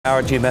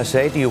Our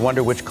GMSA, do you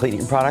wonder which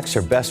cleaning products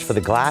are best for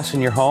the glass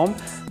in your home?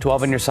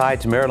 12 on your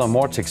side's Marilyn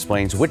Mortz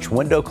explains which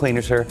window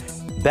cleaners are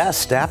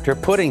best after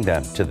putting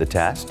them to the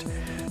test.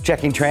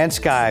 Checking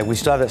TransSky, we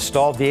saw that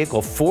stalled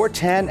vehicle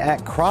 410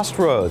 at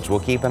Crossroads.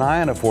 We'll keep an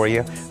eye on it for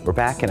you. We're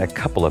back in a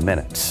couple of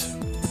minutes.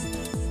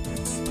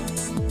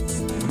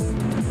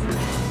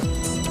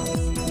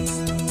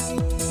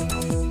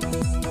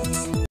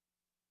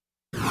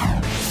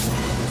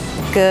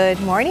 Good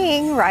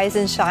morning. Rise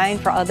and shine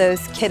for all those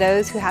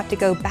kiddos who have to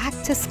go back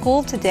to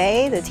school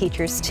today, the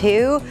teachers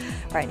too.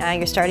 Right now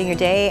you're starting your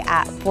day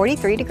at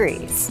 43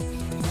 degrees.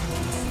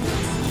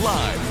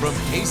 Live from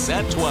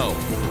KSAT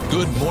 12,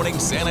 Good Morning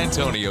San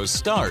Antonio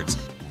starts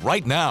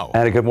right now.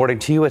 And a good morning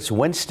to you. It's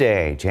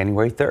Wednesday,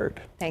 January 3rd.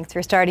 Thanks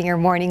for starting your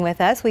morning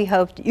with us. We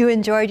hope you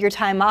enjoyed your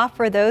time off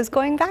for those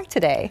going back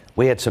today.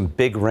 We had some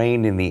big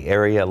rain in the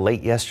area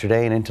late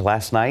yesterday and into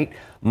last night.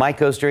 Mike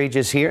Osterage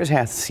is here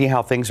to see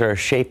how things are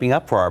shaping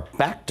up for our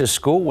back to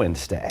school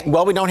Wednesday.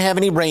 Well, we don't have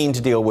any rain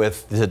to deal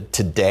with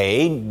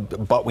today,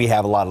 but we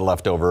have a lot of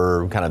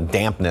leftover kind of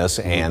dampness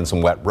and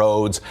some wet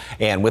roads.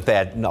 And with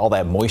that, all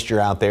that moisture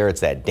out there,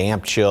 it's that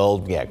damp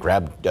chill. Yeah,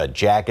 grab a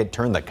jacket,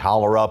 turn the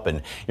collar up,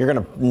 and you're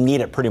going to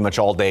need it pretty much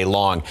all day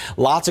long.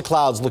 Lots of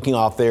clouds looking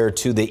off there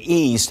to the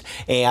east,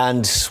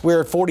 and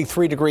we're at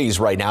 43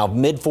 degrees right now,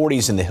 mid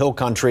 40s in the hill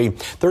country,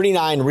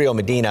 39 Rio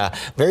Medina.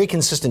 Very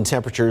consistent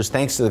temperatures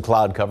thanks to the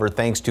cloud cover,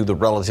 thanks to the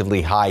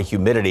relatively high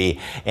humidity.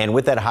 And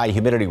with that high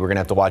humidity, we're going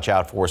to have to watch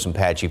out for some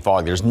patchy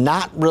fog. There's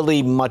not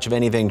really much of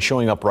anything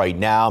showing up right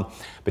now,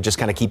 but just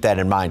kind of keep that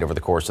in mind over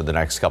the course of the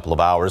next couple of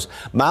hours.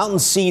 Mountain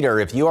Cedar,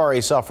 if you are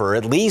a sufferer,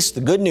 at least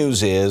the good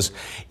news is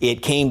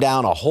it came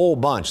down a whole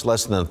bunch,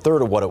 less than a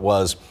third of what it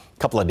was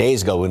a couple of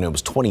days ago when it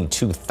was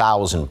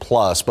 22,000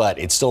 plus, but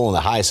it's still on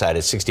the high side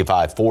at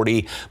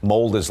 6540.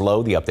 Mold is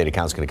low. The updated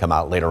count is going to come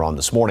out later on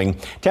this morning.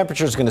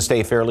 Temperature is going to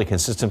stay fairly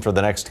consistent for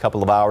the next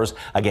couple of hours.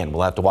 Again,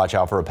 we'll have to watch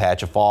out for a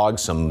patch of fog,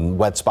 some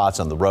wet spots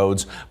on the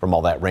roads from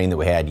all that rain that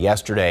we had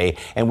yesterday,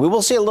 and we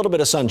will see a little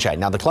bit of sunshine.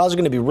 Now, the clouds are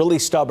going to be really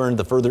stubborn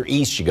the further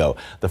east you go.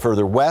 The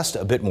further west,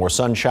 a bit more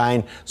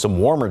sunshine, some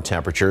warmer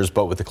temperatures,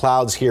 but with the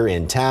clouds here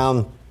in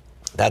town,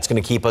 that's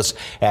going to keep us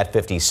at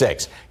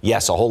 56.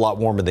 Yes, a whole lot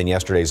warmer than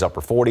yesterday's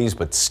upper 40s,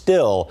 but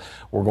still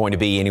we're going to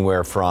be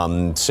anywhere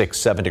from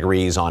 6-7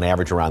 degrees on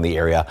average around the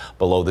area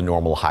below the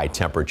normal high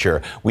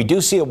temperature. We do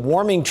see a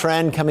warming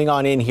trend coming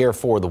on in here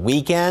for the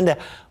weekend,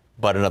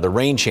 but another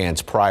rain chance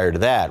prior to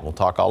that. We'll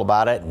talk all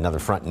about it. Another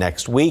front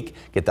next week.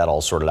 Get that all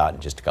sorted out in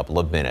just a couple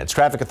of minutes.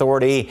 Traffic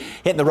Authority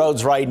hitting the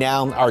roads right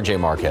now. RJ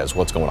Marquez,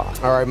 what's going on?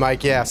 All right,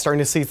 Mike. Yeah, starting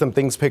to see some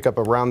things pick up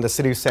around the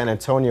city of San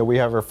Antonio. We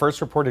have our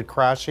first reported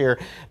crash here.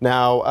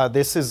 Now,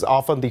 this is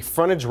off on the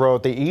frontage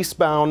road, the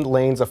eastbound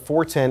lanes of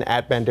 410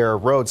 at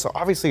Bandera Road. So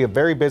obviously a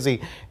very busy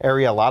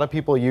area. A lot of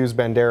people use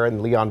Bandera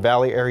and Leon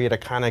Valley area to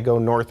kind of go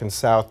north and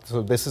south.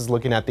 So this is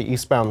looking at the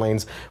eastbound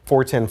lanes,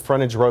 410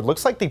 frontage road.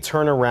 Looks like the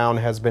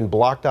turnaround has been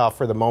blocked off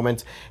for the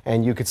moment,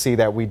 and you can see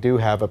that we do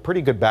have a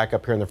pretty good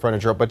backup here in the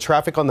frontage road, but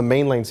traffic on the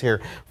main lanes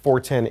here,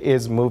 410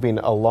 is moving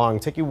along.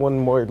 Take you one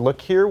more look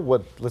here.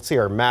 Let's see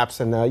our maps,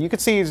 and you can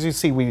see, as you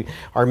see,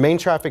 our main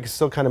traffic is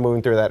still kind of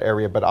moving through that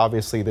area, but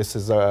obviously this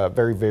is a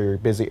very, very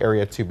busy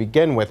area to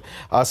begin with.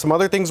 Some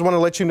other things I want to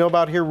let you know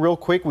about here real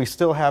quick. We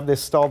still have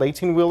this stalled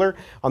 18-wheeler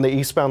on the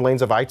eastbound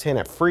lanes of I-10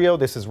 at Frio.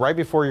 This is right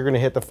before you're going to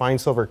hit the Fine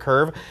Silver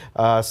curve,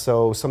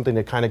 so something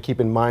to kind of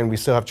keep in mind. We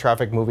still have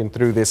traffic moving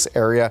through this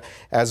area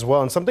as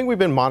well. And something we've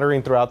been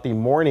monitoring throughout the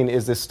morning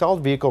is this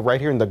stalled vehicle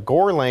right here in the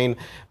Gore lane.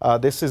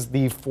 This is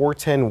the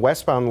 410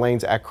 westbound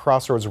lanes at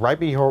Crossroads right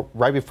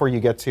before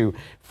you get to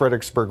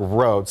Fredericksburg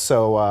Road.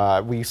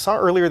 So we saw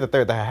earlier that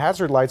the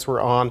hazard lights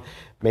were on.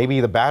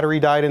 Maybe the battery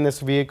died in this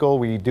vehicle.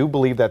 We do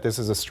believe that this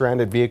is a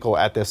stranded vehicle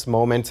at this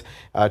moment.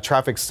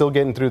 Traffic's still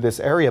getting through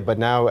this area, but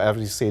now,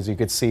 obviously, as you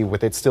could see,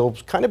 with it still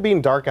kind of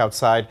being dark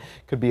outside,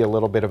 could be a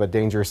little bit of a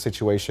dangerous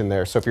situation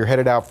there. So if you're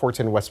headed out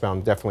 410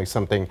 westbound, definitely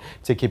something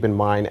to keep in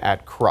mind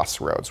at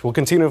Crossroads. We'll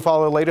continue to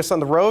follow the latest on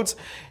the roads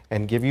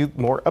and give you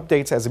more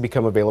updates as they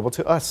become available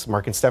to us.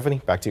 Mark and Stephanie,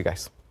 back to you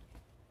guys.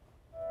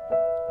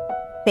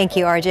 Thank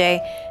you, RJ.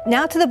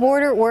 Now to the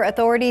border, where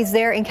authorities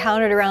there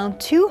encountered around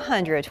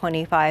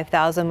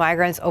 225,000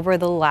 migrants over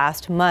the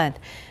last month.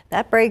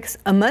 That breaks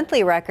a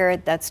monthly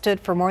record that stood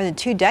for more than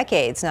 2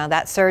 decades. Now,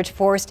 that surge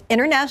forced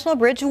International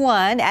Bridge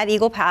 1 at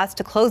Eagle Pass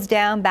to close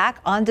down back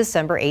on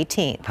December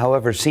 18th.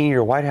 However,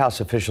 senior White House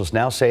officials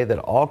now say that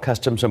all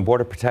Customs and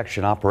Border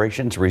Protection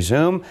operations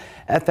resume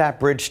at that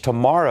bridge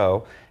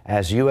tomorrow,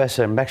 as U.S.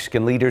 and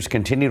Mexican leaders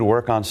continue to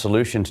work on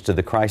solutions to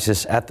the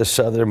crisis at the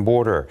southern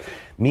border.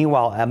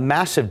 Meanwhile, a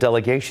massive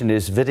delegation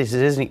is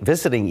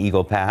visiting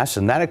Eagle Pass,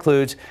 and that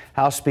includes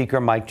House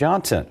Speaker Mike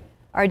Johnson.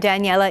 Our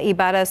Daniela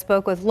Ibarra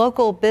spoke with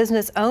local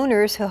business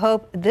owners who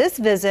hope this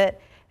visit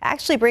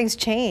actually brings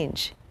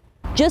change.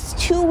 Just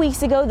 2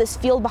 weeks ago, this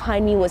field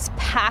behind me was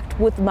packed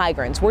with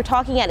migrants. We're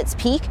talking at its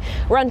peak,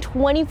 around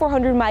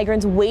 2,400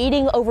 migrants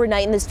waiting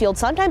overnight in this field,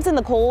 sometimes in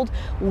the cold,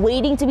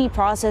 waiting to be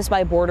processed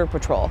by Border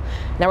Patrol.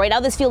 Now, right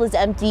now, this field is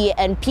empty,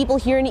 and people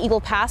here in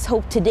Eagle Pass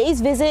hope today's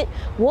visit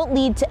won't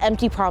lead to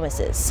empty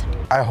promises.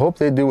 I hope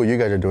they do what you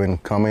guys are doing,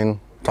 coming,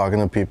 talking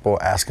to people,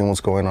 asking what's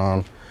going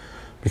on,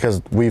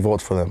 because we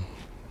vote for them.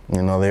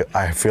 You know,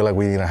 I feel like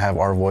we need to have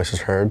our voices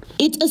heard.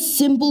 It's a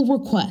simple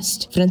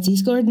request.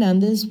 Francisco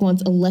Hernandez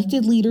wants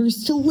elected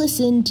leaders to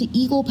listen to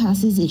Eagle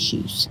Pass's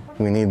issues.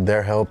 We need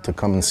their help to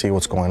come and see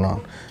what's going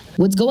on.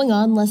 What's going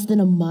on less than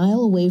a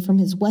mile away from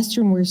his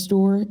Western wear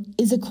store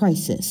is a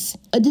crisis.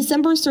 A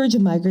December surge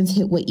of migrants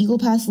hit what Eagle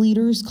Pass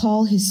leaders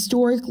call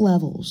historic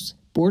levels.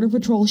 Border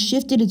Patrol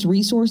shifted its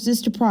resources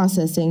to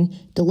processing,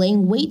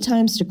 delaying wait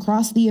times to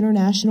cross the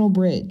international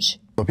bridge.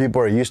 But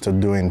people are used to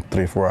doing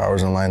 3-4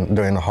 hours in line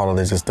during the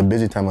holidays. It's the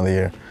busy time of the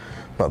year,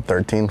 about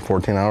 13,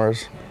 14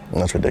 hours,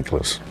 and that's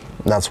ridiculous.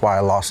 That's why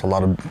I lost a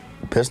lot of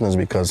business,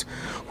 because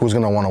who's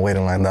gonna wanna wait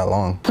in line that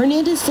long?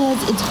 Hernandez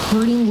says it's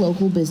hurting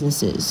local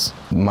businesses.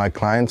 My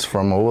clients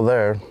from over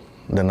there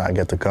did not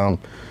get to come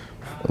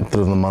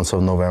through the months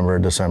of November,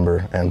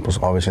 December, and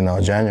obviously now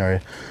January.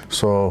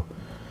 So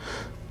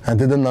I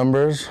did the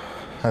numbers.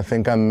 I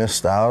think I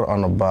missed out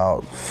on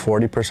about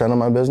 40% of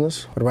my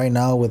business. But right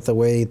now, with the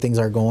way things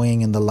are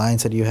going and the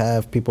lines that you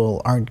have,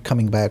 people aren't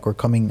coming back or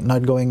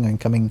not going and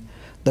coming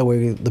the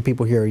way the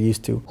people here are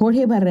used to.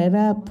 Jorge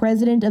Barrera,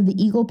 president of the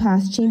Eagle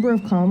Pass Chamber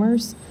of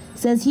Commerce,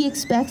 says he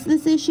expects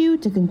this issue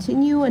to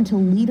continue until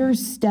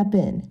leaders step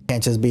in. It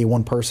can't just be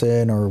one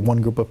person or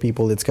one group of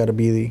people. It's got to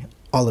be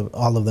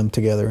all of them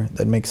together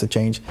that makes a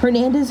change.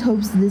 Hernandez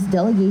hopes this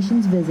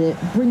delegation's visit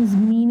brings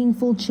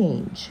meaningful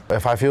change.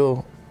 If I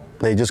feel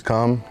they just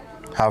come,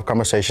 have a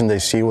conversation, they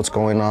see what's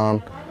going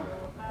on,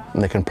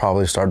 and they can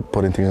probably start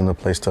putting things into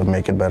place to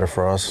make it better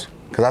for us,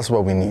 because that's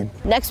what we need.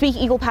 Next week,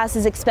 Eagle Pass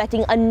is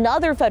expecting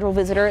another federal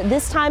visitor,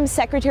 this time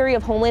Secretary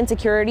of Homeland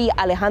Security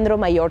Alejandro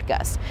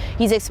Mayorkas.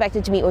 He's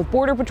expected to meet with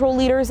Border Patrol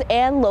leaders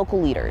and local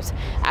leaders.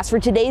 As for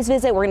today's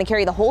visit, we're going to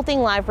carry the whole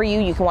thing live for you.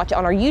 You can watch it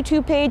on our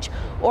YouTube page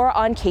or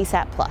on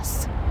KSAT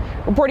Plus.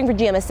 Reporting for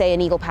GMSA in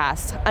Eagle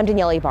Pass, I'm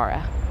Danielle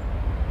Ibarra.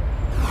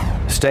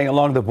 Staying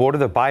along the border,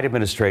 the Biden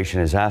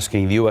administration is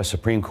asking the U.S.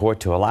 Supreme Court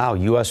to allow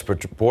U.S.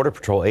 Border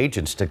Patrol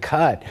agents to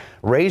cut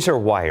razor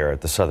wire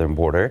at the southern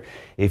border.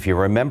 If you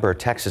remember,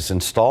 Texas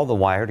installed the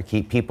wire to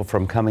keep people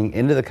from coming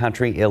into the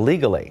country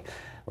illegally.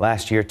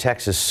 Last year,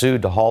 Texas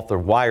sued to halt the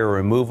wire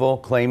removal,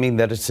 claiming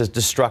that it's a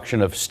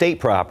destruction of state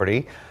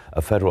property.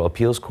 A federal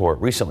appeals court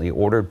recently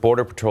ordered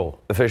Border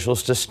Patrol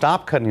officials to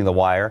stop cutting the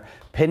wire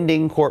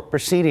pending court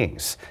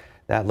proceedings.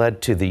 That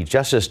led to the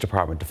Justice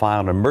Department to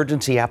file an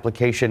emergency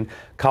application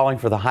calling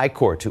for the High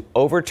Court to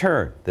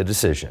overturn the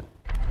decision.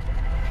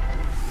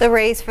 The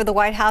race for the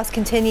White House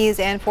continues,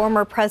 and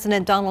former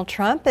President Donald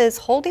Trump is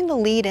holding the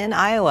lead in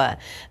Iowa.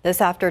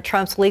 This after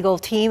Trump's legal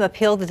team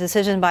appealed the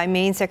decision by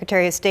Maine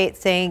Secretary of State,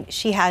 saying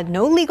she had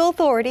no legal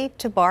authority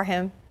to bar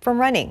him from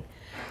running.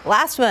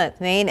 Last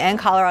month, Maine and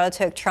Colorado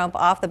took Trump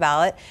off the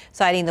ballot,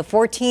 citing the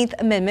 14th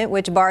Amendment,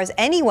 which bars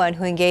anyone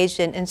who engaged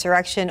in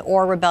insurrection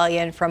or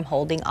rebellion from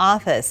holding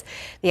office.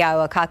 The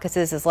Iowa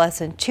caucuses is less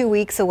than 2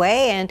 weeks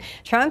away, and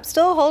Trump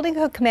still holding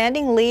a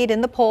commanding lead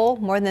in the poll,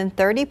 more than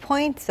 30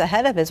 points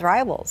ahead of his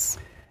rivals.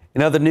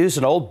 In other news,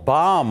 an old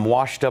bomb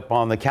washed up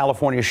on the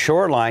California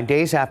shoreline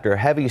days after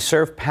heavy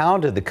surf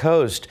pounded the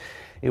coast.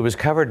 It was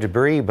covered in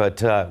debris, but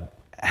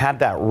had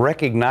that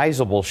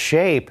recognizable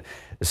shape.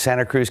 The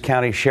Santa Cruz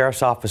County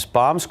Sheriff's Office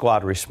bomb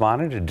squad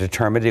responded and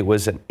determined it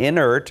was an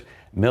inert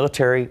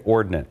military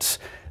ordnance.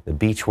 The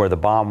beach where the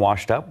bomb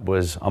washed up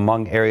was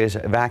among areas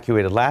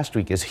evacuated last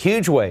week as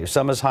huge waves,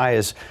 some as high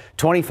as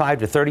 25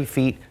 to 30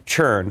 feet,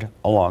 churned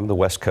along the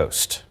west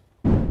coast.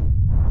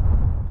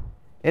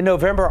 In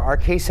November, our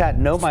KSAT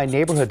Know My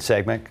Neighborhood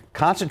segment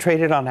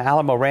concentrated on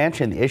Alamo Ranch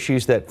and the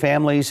issues that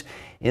families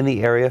in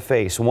the area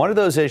face. One of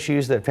those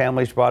issues that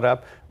families brought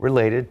up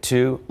related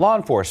to law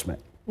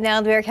enforcement.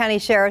 Now, the Bexar County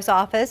Sheriff's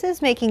Office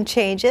is making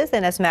changes,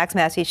 and as Max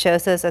Massey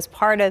shows us, as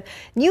part of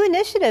new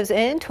initiatives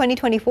in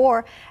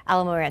 2024,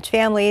 Alamo Ranch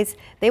families,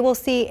 they will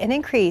see an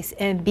increase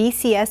in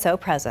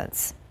BCSO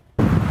presence.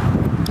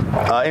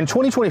 In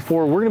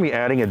 2024, we're going to be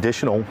adding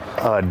additional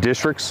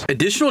districts.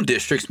 Additional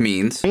districts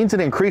means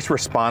an increased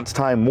response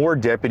time, more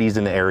deputies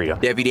in the area.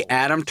 Deputy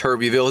Adam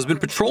Turbeville has been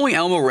patrolling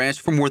Alamo Ranch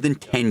for more than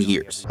 10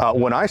 years.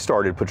 When I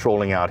started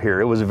patrolling out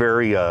here, it was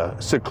very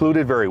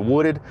secluded, very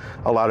wooded,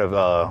 a lot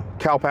of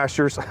cow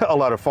pastures, a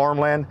lot of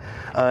farmland,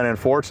 and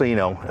unfortunately,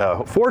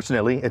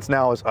 fortunately, it's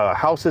now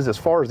houses as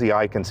far as the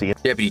eye can see.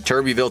 Deputy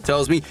Turbeville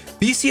tells me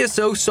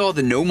BCSO saw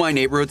the Know My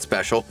Neighborhood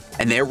special,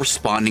 and they're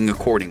responding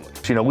accordingly.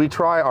 We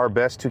try our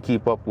best to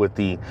keep up with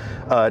the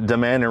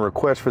demand and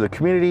request for the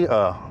community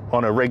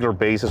on a regular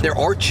basis. There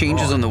are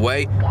changes on the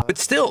way, but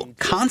still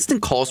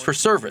constant calls for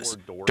service.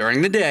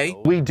 During the day,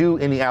 we do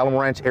in the Alamo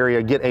Ranch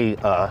area get a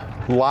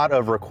lot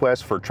of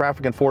requests for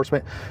traffic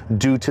enforcement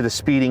due to the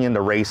speeding and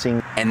the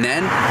racing. And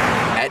then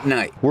at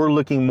night. We're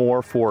looking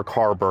more for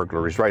car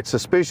burglaries, right?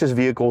 Suspicious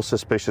vehicles,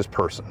 suspicious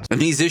persons. And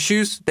these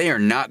issues, they are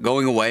not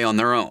going away on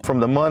their own.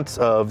 From the months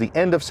of the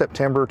end of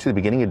September to the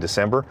beginning of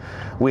December,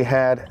 we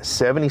had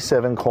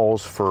 77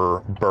 calls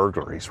for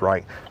burglaries,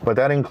 right? But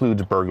that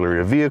includes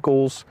burglary of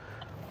vehicles,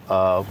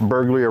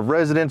 burglary of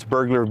residents,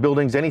 burglary of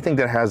buildings, anything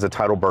that has a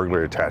title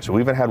burglary attached. We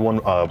even had one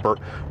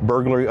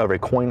burglary of a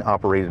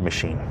coin-operated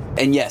machine.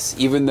 And yes,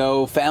 even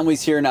though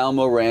families here in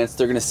Alamo Ranch,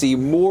 they're going to see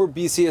more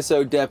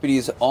BCSO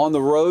deputies on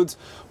the roads,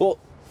 well,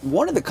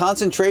 one of the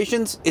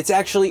concentrations, it's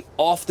actually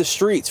off the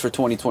streets for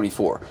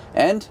 2024,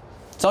 and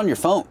it's on your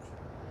phone.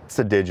 It's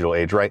the digital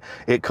age, right?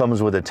 It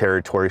comes with a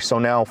territory. So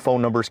now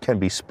phone numbers can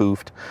be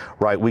spoofed,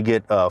 right? We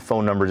get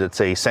phone numbers that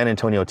say San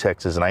Antonio,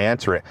 Texas, and I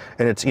answer it,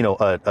 and it's, you know,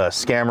 a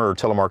scammer or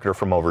telemarketer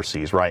from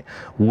overseas, right?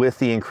 With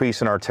the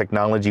increase in our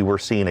technology, we're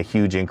seeing a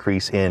huge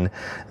increase in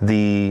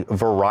the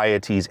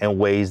varieties and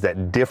ways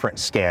that different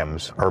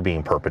scams are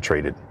being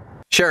perpetrated.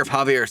 Sheriff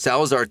Javier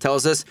Salazar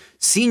tells us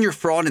senior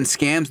fraud and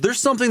scams,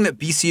 there's something that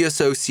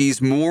BCSO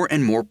sees more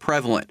and more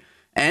prevalent,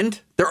 and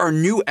there are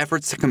new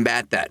efforts to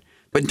combat that.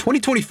 But in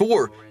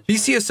 2024,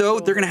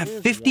 BCSO, they're going to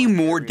have 50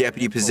 more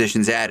deputy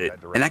positions added,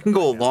 and that can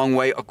go a long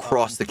way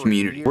across the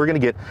community. We're going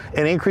to get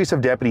an increase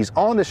of deputies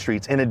on the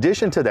streets. In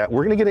addition to that,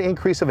 we're going to get an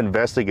increase of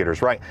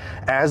investigators, right?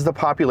 As the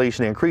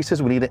population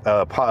increases, we need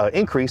an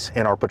increase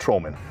in our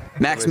patrolmen.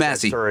 Max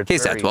Massey,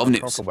 KSAT 12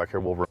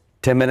 News.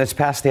 10 minutes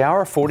past the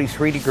hour,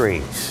 43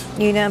 degrees.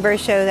 New numbers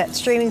show that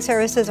streaming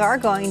services are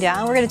going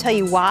down. We're going to tell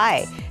you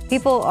why.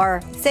 People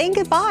are saying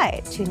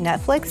goodbye to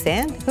Netflix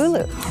and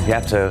Hulu. You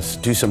have to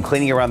do some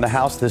cleaning around the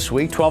house this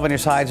week. 12 on your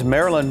sides,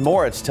 Marilyn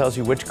Moritz tells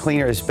you which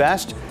cleaner is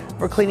best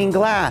for cleaning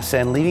glass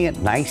and leaving it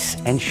nice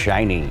and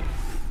shiny.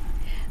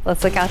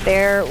 Let's look out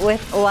there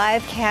with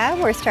live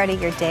cam. We're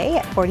starting your day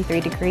at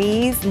 43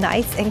 degrees,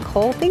 nice and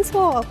cold. Things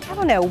will, I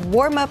don't know,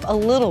 warm up a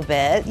little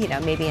bit, you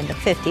know, maybe in the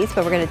 50s,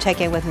 but we're going to check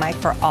in with Mike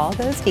for all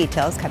those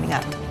details coming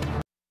up.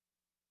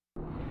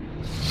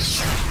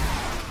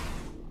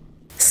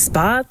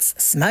 Spots,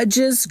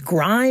 smudges,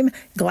 grime,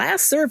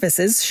 glass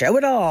surfaces show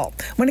it all.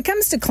 When it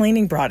comes to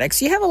cleaning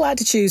products, you have a lot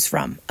to choose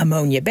from.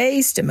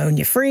 Ammonia-based,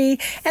 ammonia-free,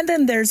 and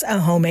then there's a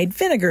homemade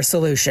vinegar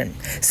solution.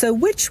 So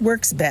which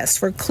works best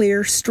for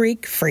clear,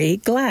 streak-free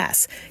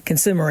glass?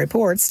 Consumer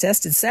Reports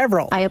tested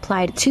several. I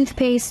applied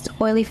toothpaste,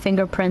 oily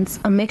fingerprints,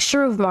 a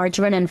mixture of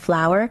margarine and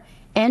flour,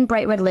 and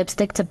bright red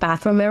lipstick to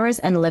bathroom mirrors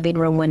and living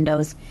room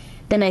windows.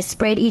 Then I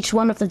sprayed each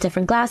one with the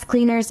different glass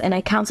cleaners, and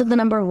I counted the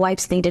number of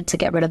wipes needed to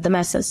get rid of the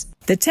messes.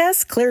 The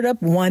test cleared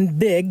up one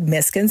big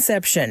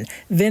misconception.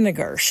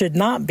 Vinegar should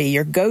not be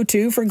your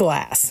go-to for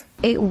glass.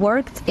 It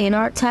worked in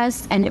our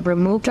test, and it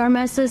removed our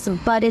messes,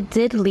 but it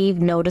did leave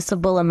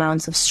noticeable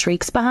amounts of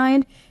streaks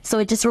behind, so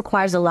it just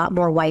requires a lot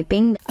more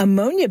wiping.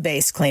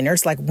 Ammonia-based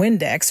cleaners like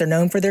Windex are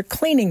known for their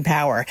cleaning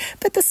power,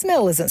 but the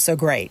smell isn't so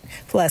great.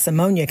 Plus,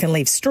 ammonia can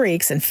leave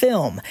streaks and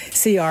film.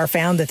 CR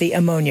found that the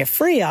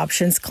ammonia-free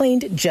options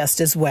cleaned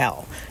just as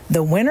well.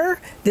 The winner?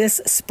 This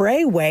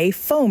Sprayway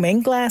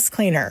foaming glass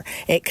cleaner.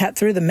 It cut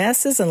through the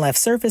messes and left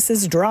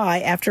surfaces dry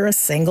after a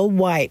single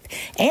wipe,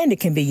 and it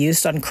can be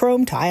used on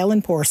chrome tile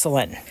and porcelain.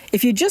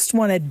 If you just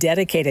want a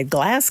dedicated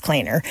glass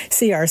cleaner,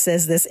 CR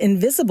says this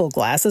invisible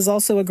glass is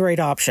also a great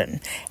option.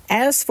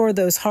 As for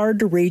those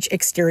hard-to-reach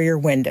exterior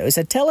windows,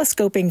 a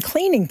telescoping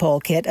cleaning pole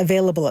kit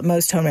available at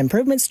most home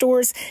improvement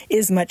stores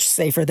is much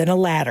safer than a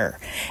ladder.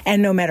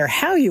 And no matter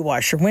how you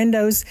wash your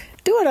windows,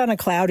 do it on a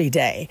cloudy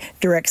day.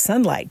 Direct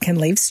sunlight can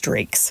leave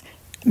streaks.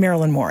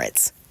 Marilyn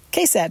Moritz,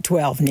 KSAT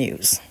 12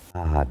 News.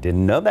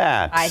 Didn't know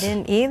that. I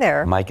didn't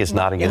either. Mike is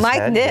nodding his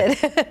Mike head.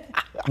 did.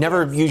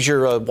 Never use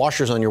your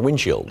washers on your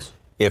windshields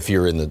if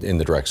you're in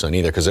the direct sun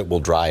either, because it will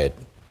dry it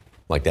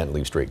like that and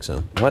leave streaks.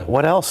 So.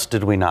 What else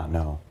did we not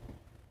know?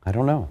 I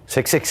don't know.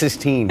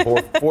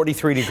 6616,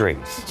 43 degrees.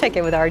 Check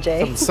in with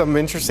RJ. Some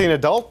interesting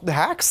adult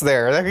hacks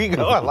there. There you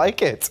go. I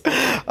like it.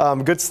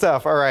 Good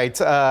stuff. All right.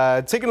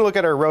 Taking a look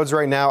at our roads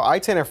right now.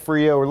 I-10 at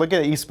Frio. We're looking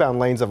at eastbound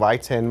lanes of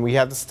I-10. We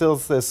have still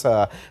this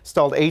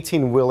stalled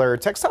 18-wheeler.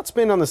 TxDOT's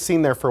been on the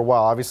scene there for a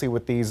while. Obviously,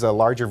 with these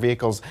larger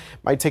vehicles,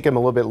 might take them a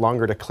little bit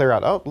longer to clear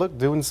out. Oh, look,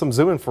 doing some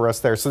zooming for us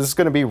there. So this is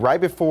going to be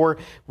right before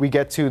we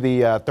get to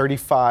the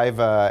 35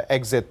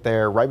 exit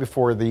there, right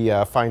before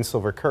the Fine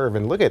Silver curve.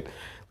 And look at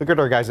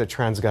our guys at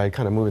TransGuide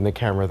kind of moving the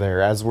camera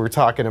there as we're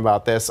talking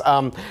about this.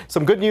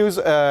 Some good news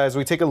as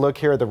we take a look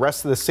here at the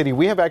rest of the city.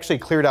 We have actually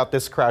cleared out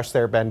this crash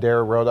there,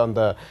 Bandera Road on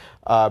the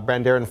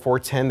Bandera and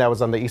 410. That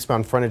was on the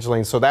eastbound frontage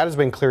lane. So that has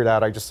been cleared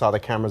out. I just saw the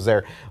cameras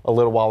there a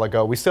little while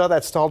ago. We still have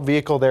that stalled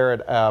vehicle there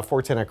at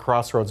 410 at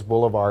Crossroads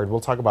Boulevard. We'll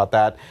talk about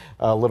that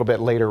a little bit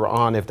later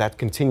on if that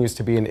continues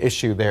to be an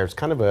issue there. It's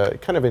kind of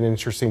an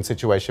interesting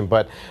situation.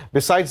 But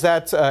besides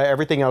that,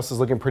 everything else is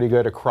looking pretty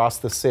good across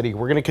the city.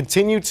 We're going to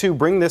continue to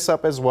bring this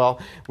up as well.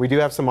 We do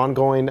have some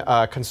ongoing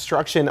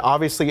construction,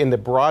 obviously, in the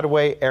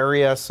Broadway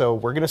area. So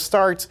we're going to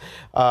start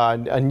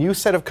a new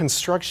set of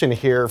construction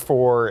here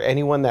for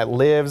anyone that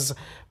lives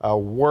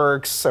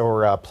works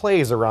or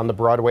plays around the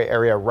Broadway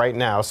area right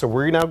now. So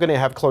we're now going to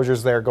have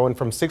closures there going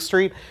from 6th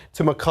Street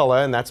to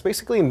McCullough, and that's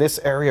basically in this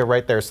area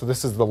right there. So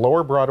this is the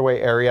lower Broadway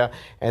area,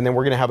 and then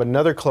we're going to have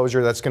another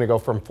closure that's going to go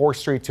from 4th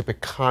Street to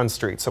Pecan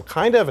Street. So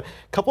kind of a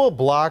couple of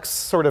blocks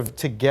sort of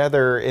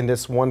together in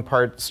this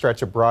one-part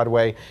stretch of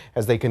Broadway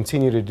as they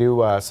continue to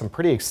do some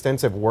pretty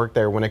extensive work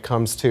there when it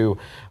comes to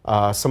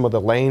some of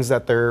the lanes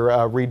that they're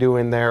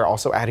redoing there,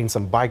 also adding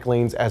some bike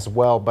lanes as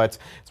well. But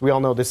as we all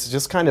know, this has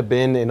just kind of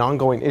been an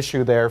ongoing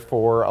issue there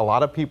for a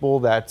lot of people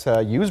that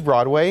use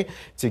Broadway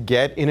to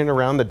get in and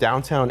around the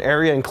downtown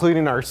area,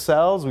 including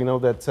ourselves. We know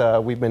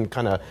that we've been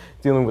kind of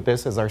dealing with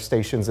this as our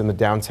stations in the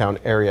downtown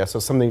area. So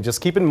something to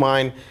just keep in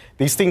mind.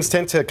 These things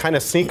tend to kind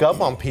of sneak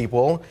up on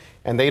people,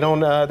 and they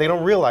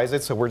don't realize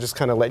it. So we're just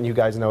kind of letting you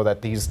guys know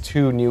that these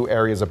 2 new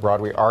areas of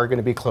Broadway are going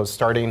to be closed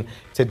starting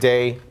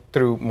today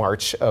through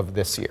March of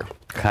this year.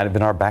 Kind of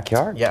in our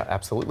backyard. Yeah,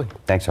 absolutely.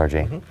 Thanks,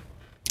 RJ.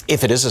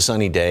 If it is a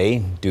sunny day,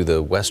 do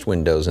the west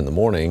windows in the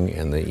morning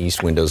and the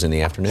east windows in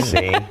the afternoon.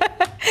 See?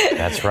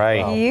 That's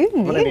right. Well, You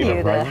I'm gonna need to knew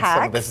the write some of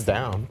hacks. this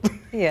down.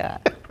 Yeah.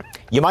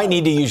 You might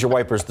need to use your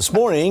wipers this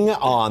morning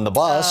on the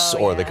bus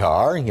or the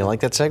car. You like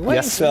that segue?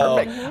 Yes, so,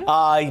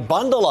 perfect.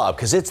 Bundle up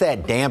because it's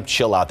that damp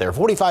chill out there.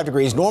 45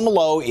 degrees. Normal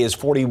low is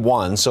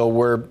 41, so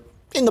we're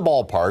in the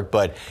ballpark.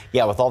 But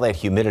yeah, with all that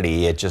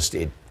humidity,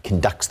 it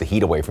conducts the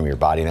heat away from your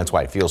body, and that's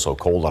why it feels so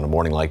cold on a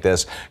morning like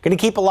this. Going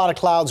to keep a lot of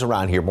clouds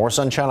around here. More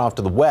sunshine off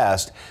to the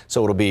west,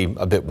 so it'll be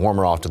a bit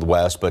warmer off to the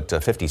west, but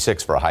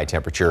 56 for a high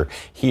temperature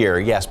here.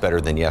 Yes,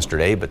 better than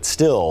yesterday, but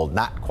still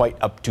not quite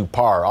up to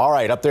par. All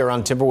right, up there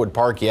on Timberwood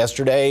Park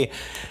yesterday,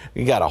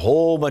 we got a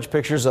whole bunch of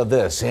pictures of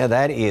this. Yeah,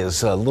 that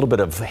is a little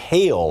bit of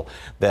hail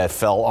that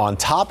fell on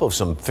top of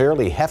some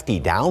fairly hefty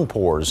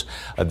downpours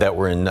that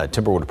were in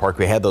Timberwood Park.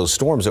 We had those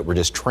storms that were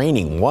just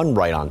training one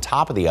right on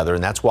top of the other,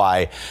 and that's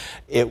why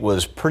it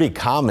was pretty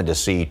common to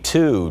see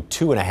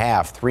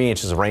 2.5, 3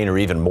 inches of rain or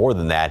even more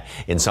than that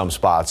in some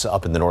spots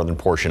up in the northern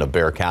portion of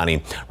Bexar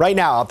County. Right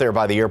now out there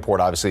by the airport,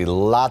 obviously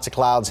lots of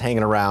clouds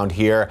hanging around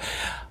here.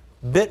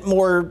 Bit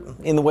more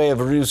in the way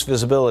of reduced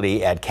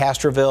visibility at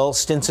Castroville.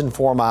 Stinson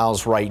 4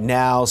 miles right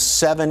now,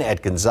 7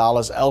 at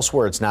Gonzales.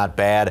 Elsewhere it's not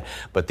bad,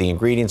 but the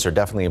ingredients are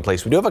definitely in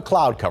place. We do have a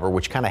cloud cover,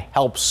 which kind of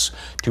helps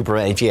to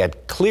prevent if you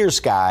had clear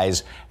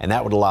skies, and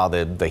that would allow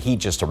the heat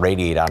just to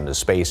radiate out into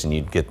space, and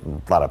you'd get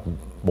a lot of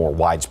more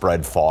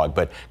widespread fog,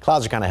 but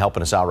clouds are kind of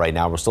helping us out right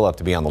now. We'll still have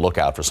to be on the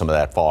lookout for some of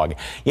that fog.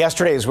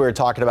 Yesterday, as we were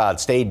talking about, it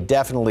stayed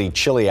definitely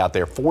chilly out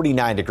there.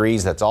 49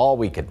 degrees, that's all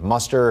we could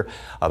muster.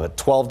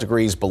 12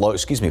 degrees below,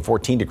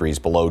 14 degrees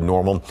below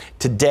normal.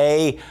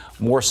 Today,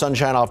 more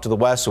sunshine off to the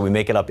west, so we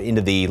make it up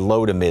into the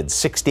low to mid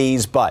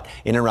 60s, but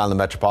in and around the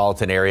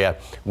metropolitan area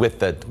with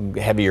the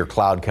heavier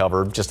cloud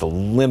cover, just a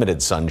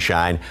limited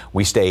sunshine,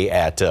 we stay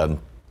at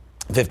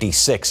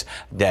 56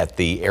 at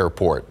the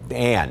airport.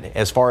 And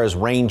as far as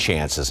rain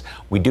chances,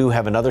 we do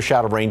have another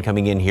shot of rain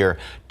coming in here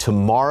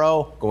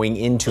tomorrow going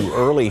into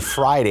early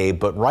Friday,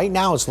 but right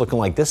now it's looking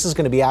like this is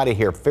going to be out of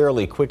here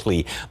fairly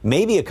quickly.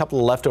 Maybe a couple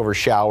of leftover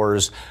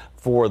showers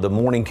for the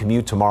morning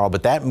commute tomorrow,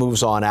 but that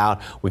moves on out.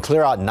 We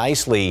clear out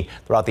nicely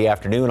throughout the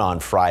afternoon on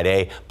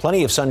Friday.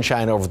 Plenty of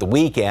sunshine over the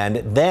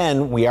weekend.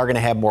 Then we are going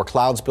to have more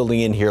clouds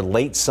building in here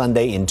late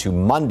Sunday into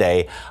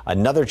Monday.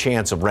 Another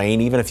chance of rain,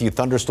 even a few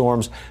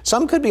thunderstorms.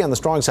 Some could be on the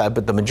strong side,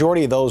 but the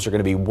majority of those are going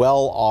to be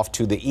well off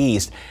to the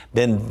east.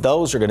 Then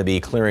those are going to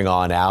be clearing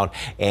on out,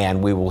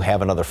 and we will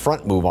have another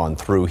front move on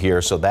through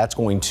here. So that's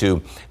going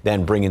to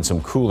then bring in some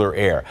cooler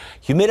air.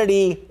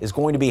 Humidity is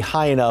going to be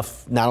high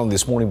enough, not only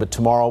this morning, but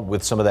tomorrow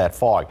with some of that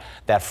fog.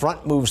 That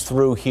front moves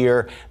through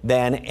here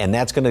then, and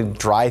that's going to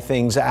dry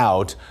things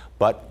out,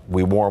 but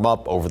we warm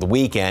up over the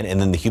weekend,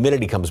 and then the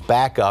humidity comes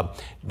back up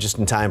just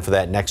in time for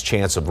that next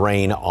chance of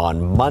rain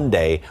on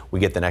Monday. We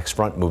get the next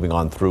front moving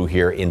on through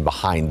here in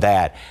behind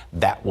that.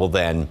 That will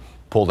then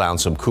pull down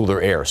some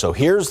cooler air. So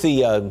here's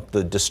the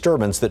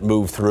disturbance that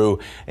moved through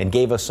and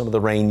gave us some of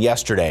the rain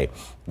yesterday.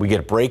 We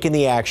get a break in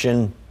the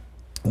action.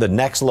 The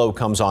next low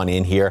comes on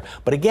in here.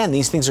 But again,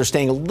 these things are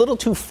staying a little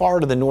too far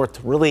to the north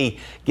to really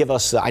give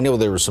us, I know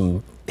there was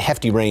some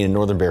hefty rain in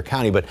northern Bexar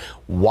County, but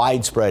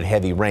widespread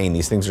heavy rain.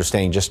 These things are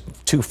staying just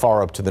too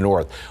far up to the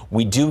north.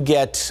 We do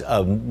get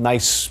a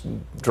nice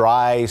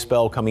dry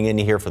spell coming in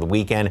here for the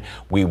weekend.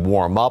 We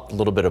warm up, a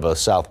little bit of a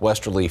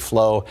southwesterly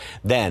flow.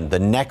 Then the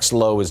next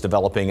low is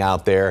developing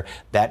out there.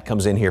 That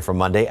comes in here for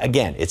Monday.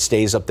 Again, it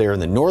stays up there in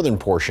the northern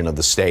portion of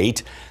the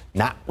state.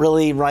 Not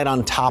really right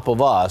on top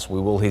of us. We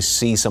will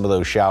see some of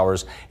those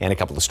showers and a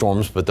couple of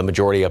storms, but the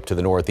majority up to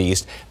the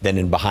northeast. Then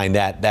in behind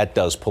that, that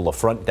does pull a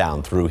front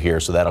down through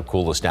here, so that'll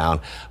cool us down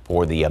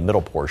for the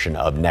middle portion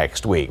of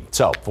next week.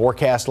 So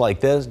forecast like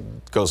this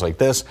goes like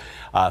this: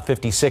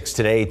 56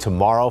 today,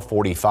 tomorrow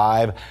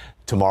 45.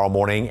 Tomorrow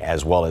morning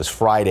as well as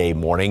Friday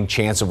morning.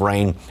 Chance of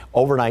rain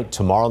overnight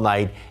tomorrow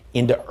night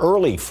into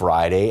early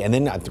Friday, and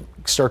then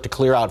start to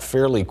clear out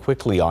fairly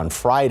quickly on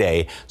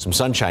Friday. Some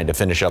sunshine to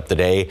finish up the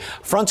day.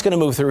 Front's going to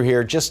move through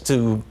here just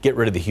to get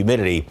rid of the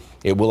humidity.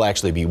 It will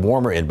actually be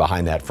warmer in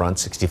behind that front.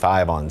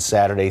 65 on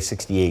Saturday,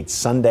 68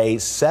 Sunday,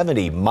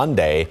 70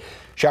 Monday.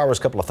 Showers,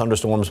 couple of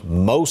thunderstorms,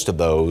 most of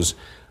those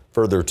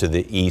further to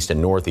the east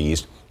and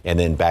northeast, and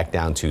then back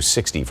down to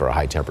 60 for a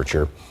high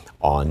temperature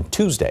on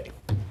Tuesday.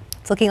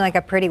 It's looking like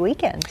a pretty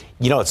weekend.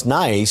 You know, it's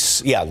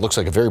nice. Yeah, it looks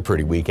like a very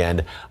pretty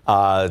weekend.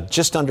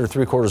 Just under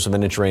 3/4 of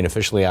an inch rain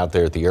officially out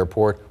there at the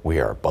airport. We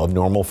are above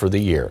normal for the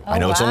year. I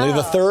know it's only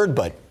the 3rd,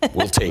 but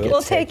we'll take it.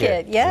 We'll take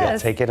it, yes. We'll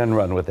take it and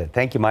run with it.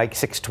 Thank you, Mike.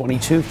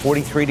 622,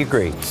 43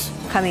 degrees.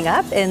 Coming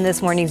up in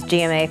this morning's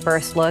GMA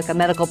First Look, a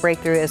medical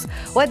breakthrough is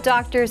what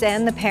doctors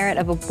and the parent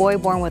of a boy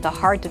born with a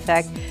heart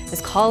defect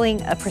is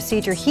calling a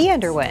procedure he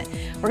underwent.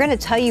 We're going to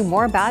tell you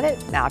more about it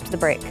now after the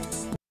break.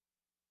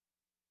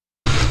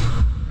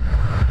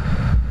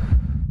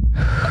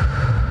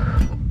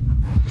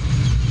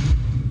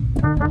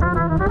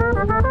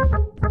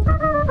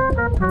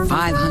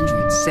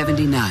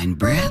 $579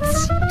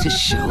 breaths to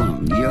show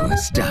them your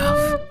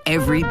stuff.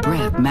 Every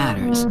breath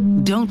matters.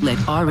 Don't let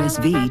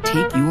RSV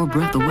take your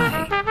breath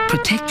away.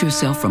 Protect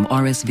yourself from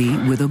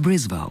RSV with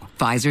Abrysvo,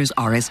 Pfizer's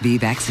RSV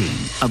vaccine.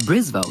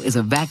 Abrysvo is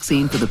a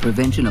vaccine for the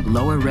prevention of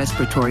lower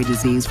respiratory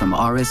disease from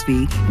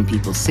RSV in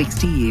people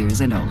 60 years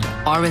and older.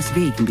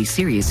 RSV can be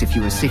serious if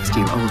you are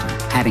 60 or older.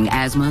 Having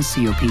asthma,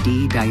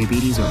 COPD,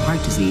 diabetes, or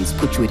heart disease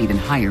puts you at even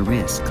higher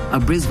risk.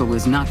 Abrysvo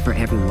is not for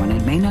everyone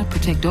and may not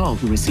protect all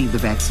who receive the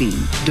vaccine.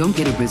 Don't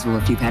get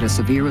Abrysvo if you've had a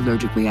severe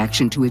allergic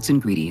reaction to its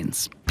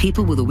ingredients.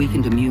 People with a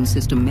weakened immune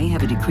system may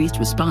have a decreased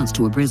response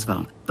to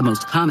Abrysvo. The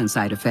most common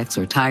side effects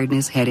are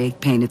tiredness, headache,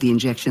 pain at the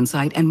injection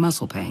site, and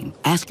muscle pain.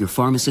 Ask your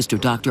pharmacist or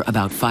doctor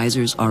about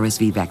Pfizer's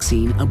RSV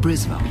vaccine,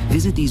 Abrysvo.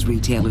 Visit these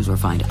retailers or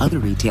find other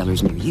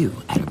retailers near you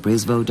at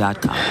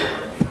abrysvo.com.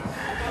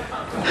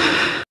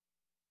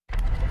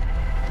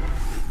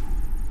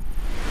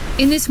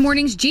 In this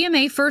morning's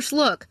GMA First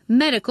Look,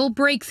 medical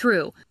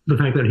breakthrough. The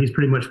fact that he's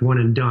pretty much one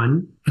and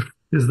done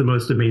is the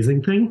most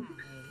amazing thing.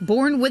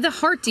 Born with a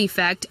heart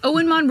defect,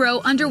 Owen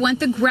Monroe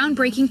underwent the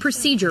groundbreaking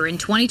procedure in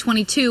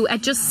 2022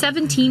 at just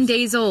 17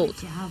 days old.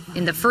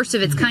 In the first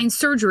of its kind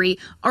surgery,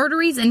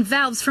 arteries and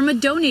valves from a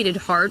donated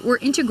heart were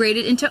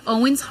integrated into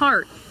Owen's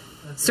heart.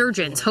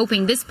 Surgeons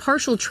hoping this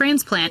partial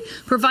transplant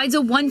provides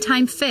a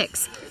one-time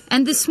fix.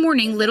 And this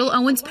morning, little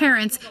Owen's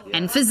parents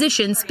and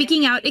physicians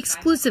speaking out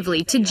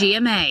exclusively to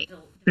GMA.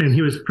 And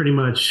he was pretty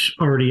much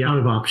already out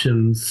of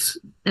options.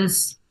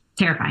 It's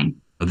terrifying.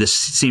 This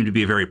seemed to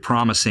be a very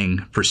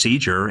promising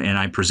procedure, and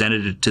I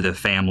presented it to the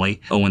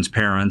family, Owen's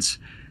parents,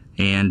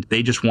 and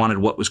they just wanted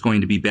what was going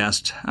to be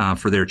best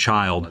for their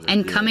child.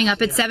 And coming up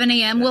at 7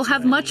 a.m., we'll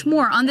have much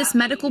more on this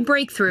medical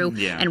breakthrough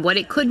and what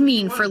it could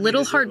mean for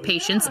little heart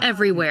patients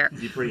everywhere.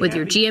 With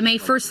your GMA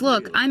First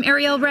Look, I'm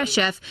Ariel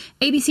Reshef,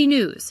 ABC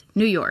News,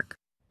 New York.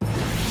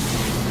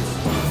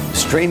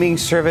 Streaming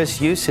service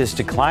use is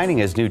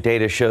declining as new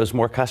data shows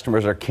more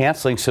customers are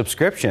canceling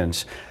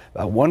subscriptions.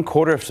 About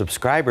 1/4 of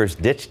subscribers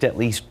ditched at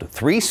least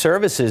 3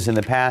 services in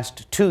the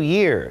past 2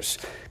 years.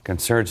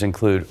 Concerns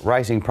include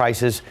rising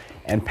prices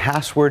and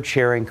password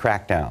sharing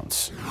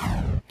crackdowns.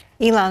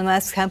 Elon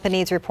Musk's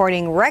company is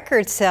reporting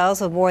record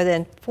sales of more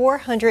than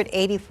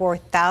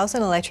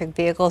 484,000 electric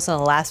vehicles in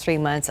the last 3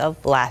 months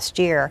of last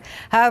year.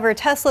 However,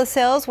 Tesla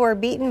sales were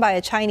beaten by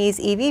a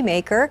Chinese EV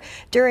maker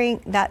during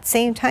that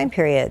same time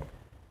period.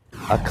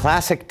 A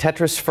classic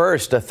Tetris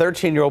first. A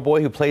 13-year-old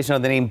boy who plays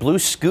under the name Blue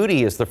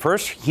Scooty is the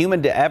first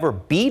human to ever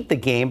beat the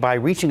game by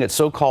reaching its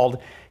so-called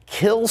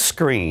kill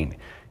screen.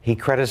 He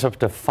credits up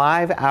to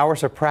 5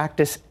 hours of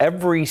practice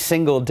every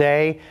single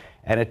day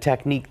and a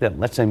technique that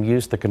lets him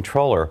use the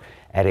controller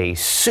at a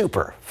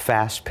super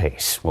fast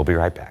pace. We'll be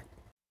right back.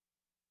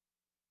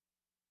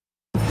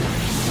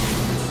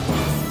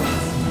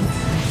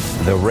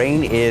 The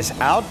rain is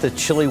out. The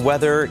chilly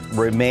weather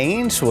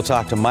remains. We'll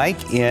talk to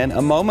Mike in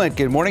a moment.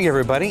 Good morning,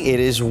 everybody. It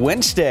is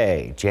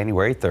Wednesday,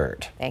 January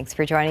 3rd. Thanks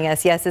for joining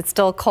us. Yes, it's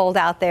still cold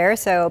out there,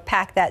 so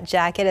pack that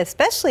jacket,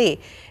 especially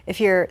if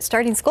you're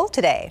starting school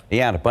today.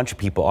 Yeah, and a bunch of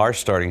people are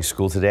starting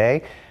school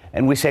today.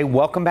 And we say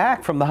welcome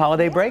back from the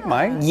holiday break,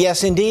 Mike.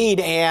 Yes,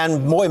 indeed.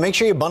 And boy, make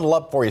sure you bundle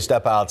up before you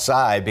step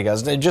outside,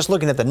 because just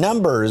looking at the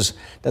numbers,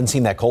 doesn't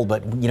seem that cold.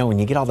 But, you know, when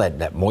you get all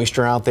that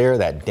moisture out there,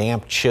 that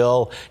damp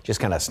chill just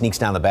kind of sneaks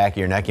down the back of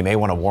your neck. You may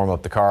want to warm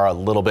up the car a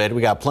little bit.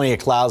 We got plenty of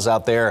clouds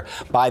out there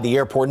by the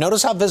airport.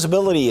 Notice how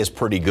visibility is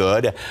pretty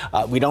good.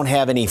 We don't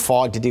have any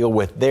fog to deal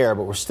with there,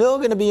 but we're still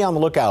going to be on the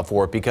lookout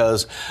for it,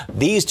 because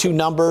these two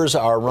numbers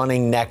are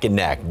running neck and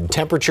neck.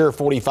 Temperature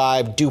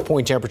 45, dew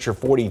point temperature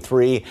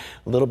 43,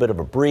 a little bit bit of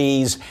a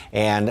breeze.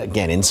 And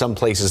again, in some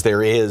places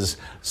there is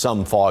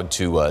some fog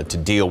to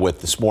deal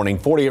with this morning.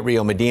 40 at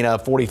Rio Medina,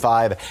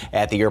 45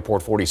 at the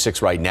airport,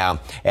 46 right now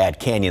at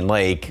Canyon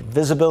Lake.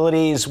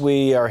 Visibilities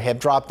have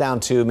dropped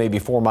down to maybe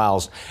 4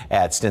 miles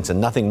at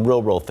Stinson. Nothing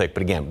real thick,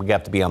 but again, we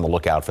have to be on the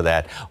lookout for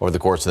that over the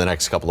course of the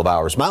next couple of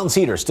hours. Mountain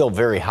Cedar still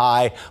very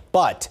high,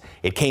 but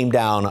it came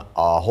down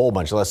a whole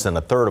bunch, less than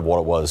a third of what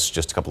it was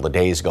just a couple of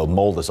days ago.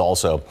 Mold is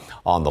also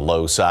on the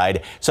low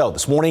side. So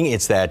this morning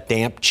it's that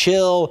damp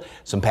chill,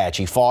 some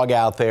patchy fog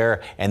out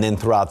there, and then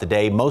throughout the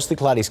day, mostly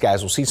cloudy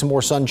skies. We'll see some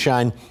more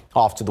sunshine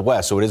off to the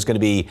west. So it is going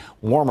to be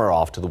warmer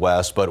off to the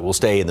west, but it will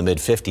stay in the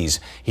mid-50s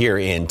here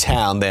in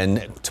town.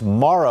 Then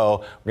tomorrow,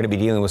 we're going to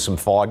be dealing with some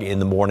fog in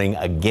the morning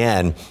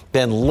again.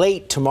 Then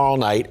late tomorrow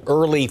night,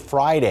 early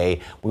Friday,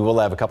 we will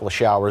have a couple of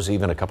showers,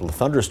 even a couple of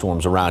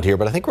thunderstorms around here.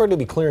 But I think we're going to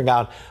be clearing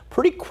out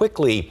pretty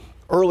quickly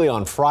early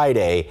on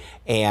Friday,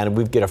 and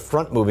we get a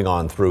front moving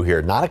on through here.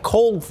 Not a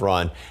cold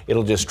front,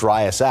 it'll just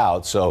dry us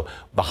out. So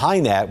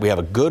behind that, we have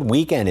a good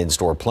weekend in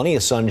store, plenty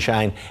of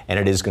sunshine, and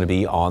it is going to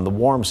be on the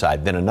warm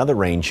side. Then another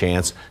rain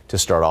chance to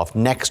start off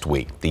next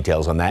week.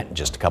 Details on that in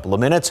just a couple of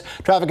minutes.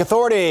 Traffic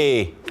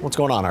Authority, what's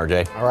going on,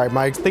 RJ? All right,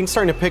 Mike, things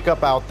starting to pick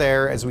up out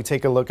there as we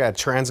take a look at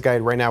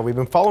TransGuide right now. We've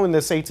been following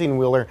this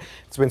 18-wheeler.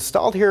 It's been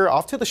stalled here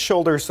off to the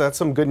shoulder, so that's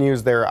some good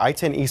news there.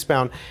 I-10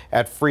 eastbound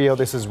at Frio.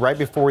 This is right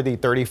before the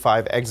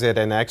 35 exit,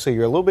 and actually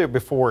you're a little bit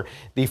before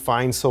the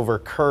Fine Silver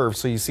curve.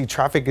 So you see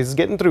traffic is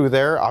getting through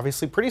there,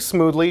 obviously pretty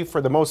smoothly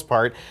for the most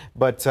part,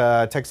 but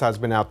TxDOT's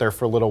been out there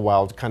for a little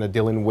while kind of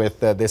dealing with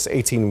this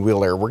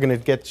 18-wheeler. We're going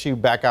to get you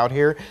back out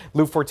here.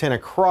 Loop 410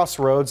 at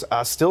Crossroads.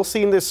 Still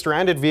seeing this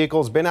stranded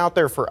vehicle. Has been out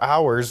there for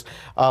hours.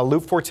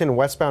 Loop 410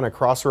 westbound at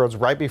Crossroads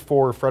right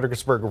before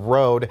Fredericksburg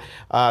Road.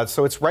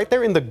 So it's right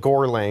there in the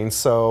Gore lane.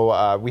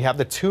 So we have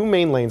the two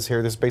main lanes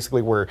here. This is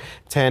basically where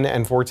 10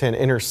 and 410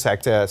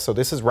 intersect. So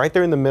this is right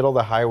there in the middle of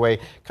the highway.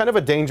 Kind of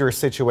a dangerous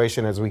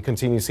situation as we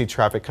continue to see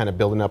traffic kind of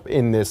building up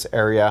in this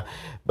area.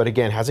 But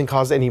again, hasn't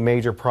caused any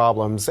major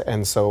problems.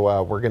 And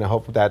so we're going to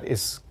hope that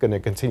is going to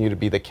continue to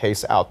be the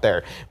case out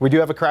there. We do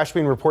have a crash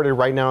being reported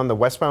right now on the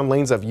westbound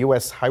lanes of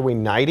US Highway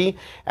 90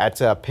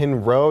 at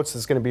Penn Road. So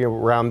it's going to be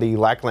around the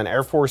Lackland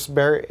Air Force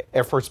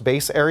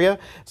Base area.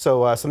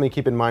 So something to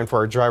keep in mind for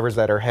our drivers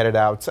that are headed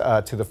out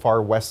to the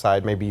far west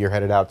side. Maybe you're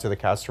headed out to the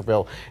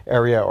Castroville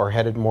area or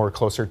headed more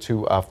closer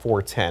to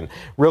 410.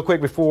 Real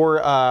quick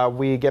before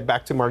we get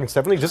back to Mark and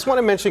Stephanie, just want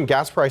to mention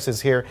gas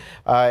prices here.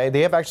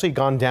 They have actually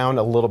gone down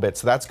a little bit.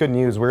 So that's good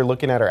news. We're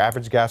looking at our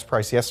average gas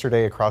price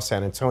yesterday across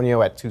San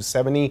Antonio at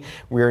 $2.70.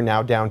 We are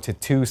now down to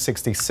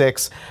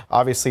 $2.66.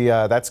 Obviously,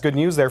 that's good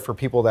news there for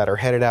people that are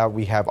headed out.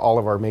 We have all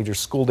of our major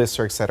school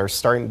districts that are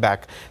starting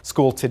back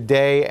school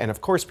today. And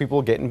of course,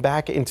 people getting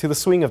back into the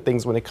swing of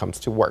things when it comes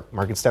to work.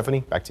 Mark and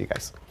Stephanie, back to you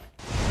guys.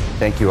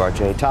 Thank you,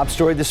 RJ. Top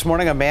story this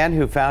morning, a man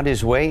who found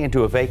his way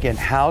into a vacant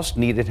house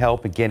needed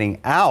help in getting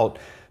out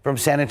from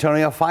San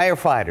Antonio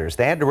firefighters.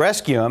 They had to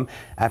rescue him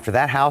after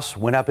that house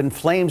went up in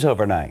flames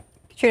overnight.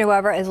 Katrina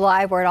Weber is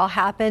live where it all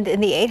happened in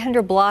the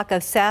 800 block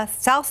of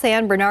South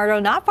San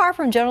Bernardino, not far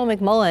from General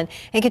McMullen.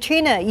 And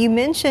Katrina, you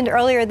mentioned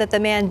earlier that the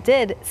man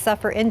did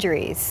suffer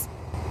injuries.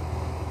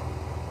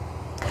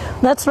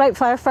 That's right.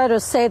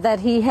 Firefighters say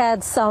that he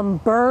had some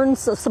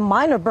burns, some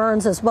minor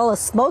burns, as well as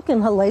smoke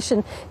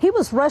inhalation. He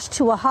was rushed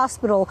to a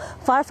hospital.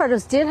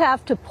 Firefighters did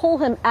have to pull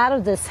him out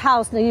of this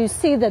house. Now you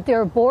see that there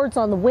are boards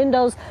on the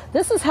windows.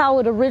 This is how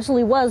it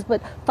originally was,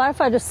 but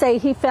firefighters say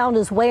he found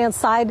his way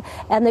inside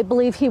and they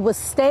believe he was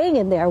staying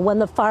in there when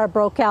the fire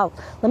broke out.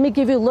 Let me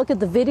give you a look at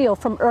the video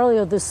from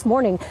earlier this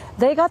morning.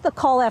 They got the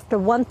call after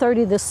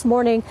 1:30 this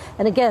morning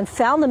and again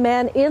found the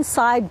man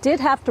inside, did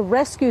have to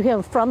rescue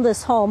him from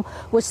this home,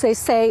 which they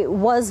say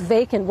was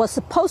vacant, was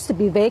supposed to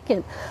be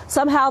vacant.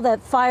 Somehow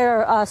that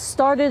fire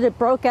started, it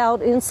broke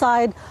out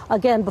inside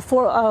again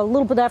before a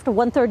little bit after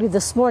 1:30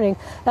 this morning.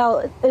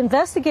 Now,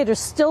 investigators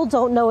still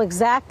don't know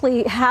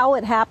exactly how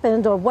it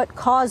happened or what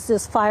caused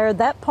this fire.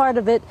 That part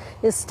of it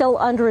is still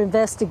under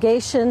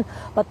investigation,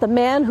 but the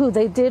man who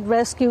they did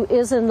rescue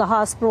is in the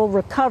hospital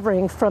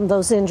recovering from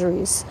those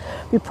injuries.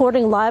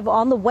 Reporting live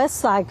on the west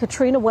side,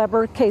 Katrina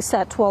Weber,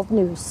 KSAT 12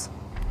 News.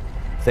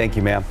 Thank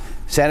you, ma'am.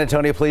 San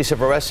Antonio police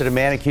have arrested a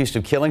man accused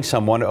of killing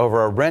someone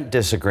over a rent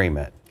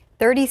disagreement.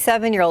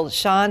 37-year-old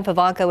Sean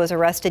Pavanka was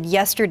arrested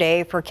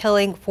yesterday for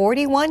killing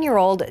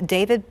 41-year-old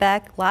David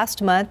Beck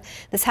last month.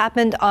 This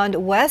happened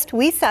on West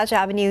Wasatch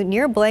Avenue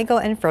near Blanco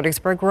and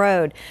Fredericksburg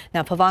Road.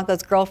 Now,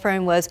 Pavanka's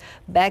girlfriend was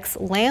Beck's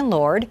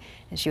landlord,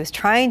 and she was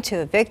trying to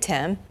evict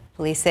him.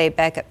 Police say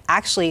Beck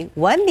actually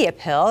won the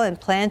appeal and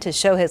planned to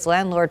show his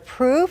landlord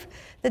proof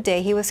the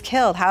day he was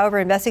killed. However,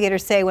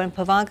 investigators say when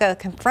Pavanka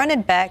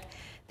confronted Beck,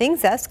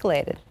 things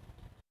escalated.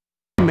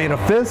 Made a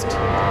fist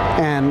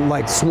and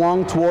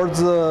swung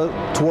towards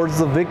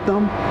the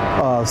victim,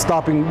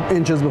 stopping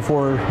inches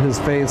before his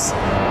face.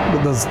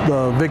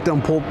 The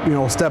victim pulled,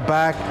 stepped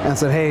back and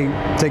said, "Hey,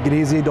 take it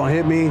easy, don't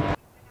hit me."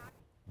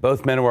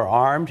 Both men were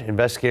armed.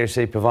 Investigators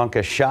say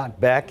Pavanka shot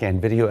Beck, and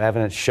video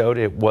evidence showed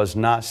it was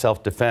not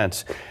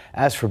self-defense.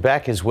 As for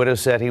Beck, his widow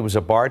said he was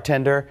a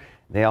bartender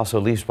They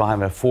also leaves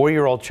behind a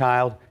 4-year-old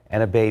child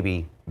and a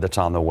baby that's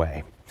on the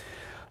way.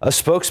 A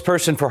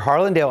spokesperson for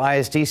Harlandale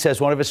ISD says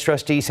one of its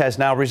trustees has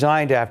now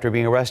resigned after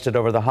being arrested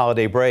over the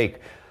holiday break.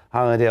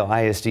 Harlandale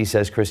ISD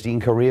says Christine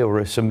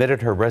Carrillo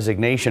submitted her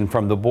resignation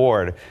from the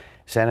board.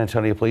 San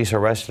Antonio police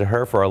arrested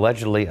her for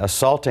allegedly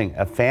assaulting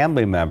a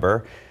family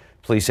member.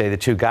 Police say the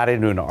two got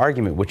into an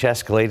argument which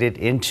escalated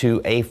into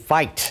a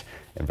fight.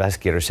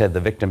 Investigators said the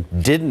victim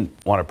didn't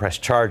want to press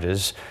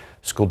charges.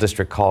 School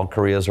district called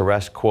Carrillo's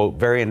arrest, quote,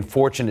 very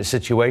unfortunate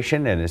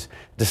situation, and is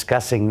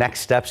discussing next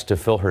steps to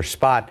fill her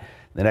spot.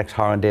 The next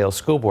Harlandale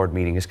School Board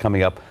meeting is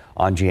coming up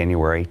on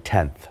January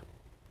 10th.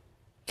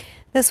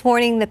 This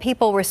morning, the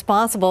people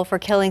responsible for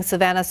killing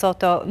Savannah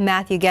Soto,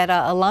 Matthew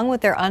Guerra, along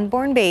with their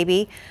unborn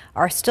baby,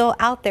 are still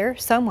out there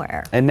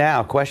somewhere. And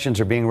now questions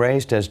are being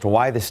raised as to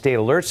why the state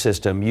alert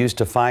system used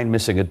to find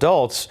missing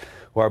adults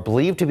who are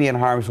believed to be in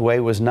harm's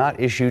way was not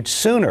issued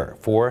sooner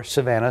for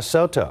Savannah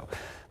Soto.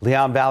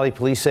 Leon Valley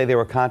police say they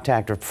were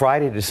contacted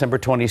Friday, December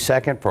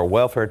 22nd for a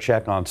welfare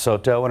check on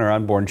Soto and her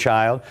unborn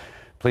child.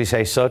 Police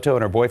say Soto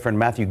and her boyfriend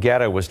Matthew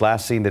Guerra was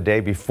last seen the day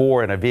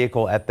before in a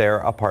vehicle at their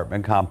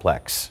apartment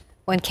complex.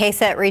 When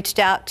KSAT reached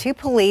out to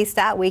police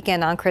that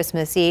weekend on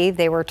Christmas Eve,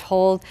 they were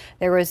told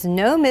there was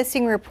no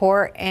missing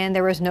report and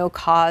there was no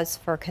cause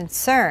for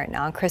concern.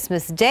 On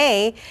Christmas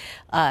Day,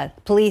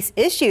 police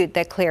issued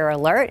the clear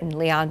alert, and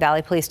Leon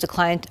Valley Police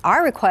declined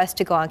our request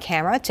to go on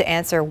camera to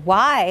answer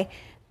why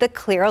the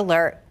clear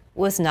alert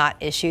was not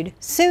issued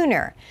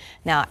sooner.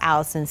 Now,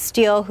 Allison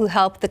Steele, who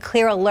helped the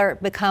clear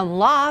alert become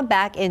law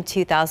back in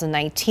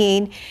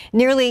 2019,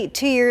 nearly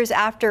 2 years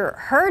after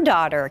her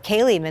daughter,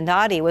 Kaylee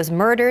Mindotti, was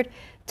murdered,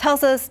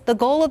 tells us the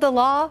goal of the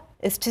law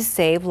is to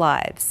save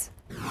lives.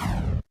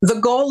 The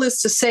goal is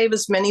to save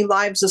as many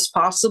lives as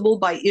possible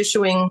by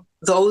issuing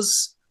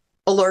those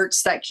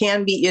alerts that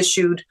can be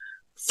issued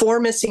for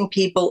missing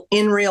people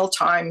in real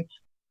time.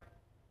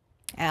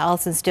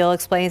 Allison Steele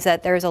explains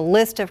that there's a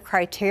list of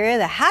criteria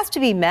that has to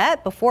be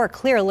met before a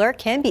clear alert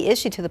can be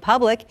issued to the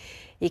public.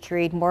 You can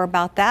read more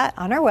about that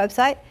on our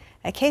website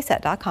at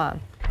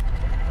ksat.com.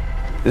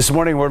 This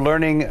morning, we're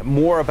learning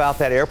more about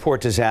that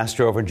airport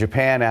disaster over in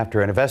Japan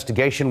after an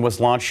investigation was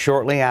launched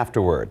shortly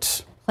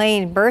afterwards.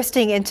 Plane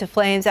bursting into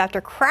flames after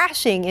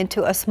crashing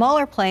into a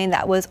smaller plane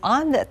that was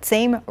on that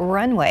same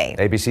runway.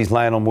 ABC's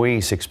Lionel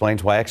Muiz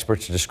explains why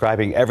experts are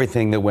describing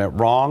everything that went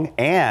wrong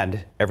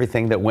and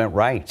everything that went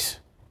right.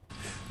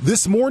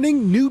 This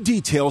morning, new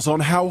details on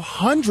how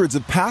hundreds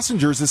of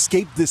passengers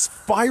escaped this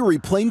fiery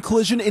plane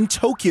collision in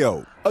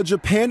Tokyo. A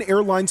Japan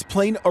Airlines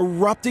plane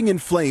erupting in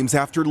flames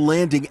after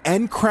landing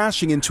and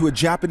crashing into a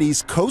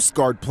Japanese Coast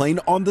Guard plane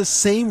on the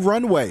same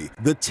runway.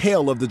 The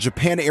tail of the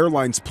Japan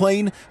Airlines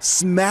plane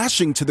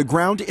smashing to the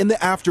ground in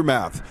the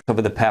aftermath.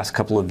 Over the past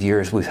couple of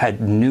years, we've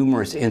had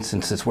numerous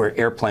instances where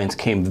airplanes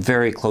came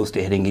very close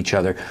to hitting each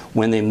other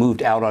when they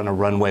moved out on a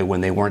runway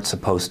when they weren't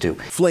supposed to.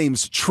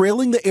 Flames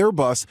trailing the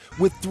Airbus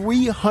with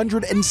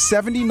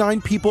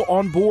 379 people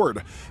on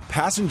board.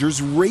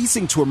 Passengers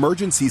racing to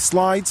emergency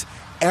slides.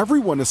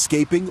 Everyone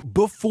escaping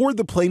before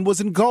the plane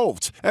was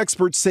engulfed.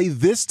 Experts say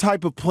this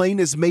type of plane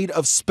is made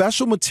of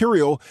special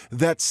material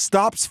that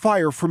stops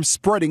fire from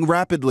spreading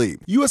rapidly.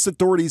 U.S.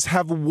 authorities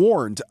have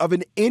warned of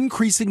an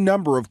increasing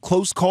number of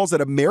close calls at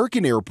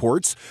American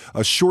airports,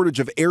 a shortage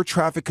of air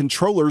traffic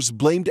controllers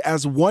blamed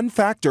as one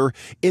factor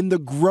in the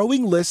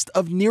growing list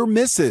of near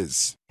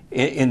misses.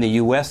 In the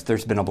U.S.,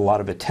 there's been a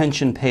lot of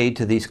attention paid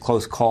to these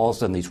close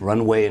calls and these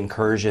runway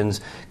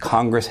incursions,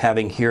 Congress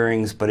having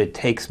hearings, but it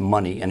takes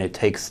money and it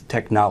takes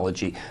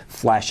technology,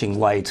 flashing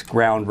lights,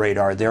 ground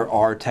radar. There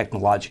are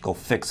technological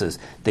fixes.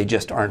 They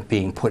just aren't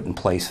being put in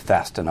place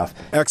fast enough.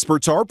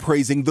 Experts are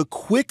praising the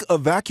quick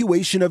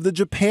evacuation of the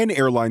Japan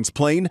Airlines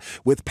plane,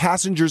 with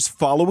passengers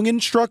following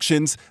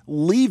instructions,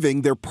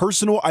 leaving their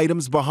personal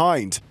items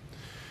behind.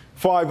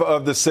 5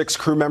 of the 6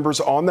 crew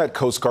members on that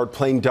Coast Guard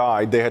plane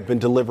died. They had been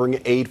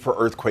delivering aid for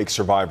earthquake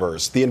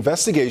survivors. The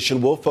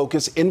investigation will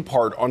focus in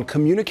part on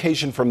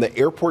communication from the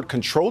airport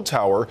control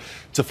tower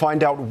to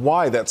find out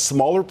why that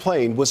smaller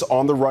plane was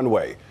on the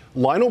runway.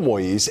 Lionel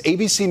Muiz,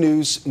 ABC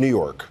News, New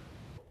York.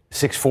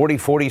 640,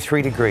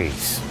 43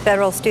 degrees.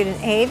 Federal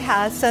student aid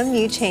has some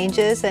new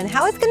changes and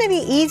how it's going to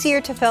be easier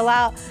to fill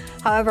out.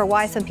 However,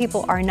 why some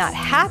people are not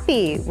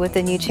happy with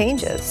the new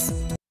changes.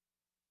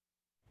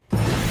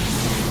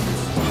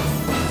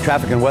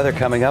 Traffic and weather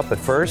coming up, but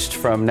first,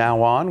 from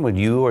now on, when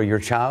you or your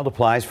child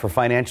applies for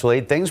financial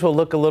aid, things will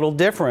look a little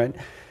different.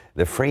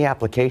 The free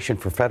application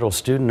for federal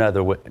student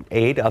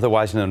aid,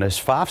 otherwise known as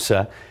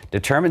FAFSA,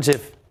 determines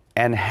if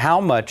and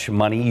how much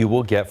money you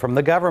will get from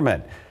the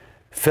government.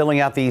 Filling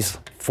out these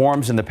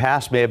forms in the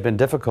past may have been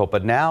difficult,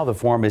 but now the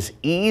form is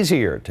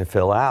easier to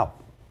fill out.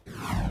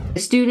 The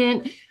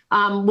student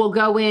will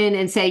go in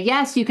and say,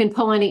 yes, you can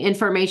pull any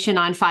information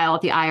on file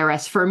at the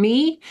IRS for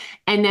me.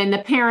 And then the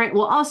parent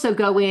will also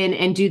go in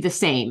and do the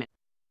same.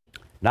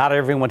 Not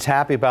everyone's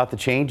happy about the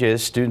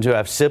changes. Students who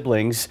have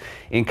siblings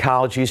in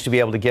college used to be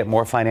able to get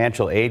more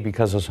financial aid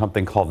because of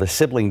something called the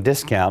sibling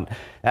discount.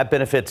 That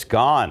benefit's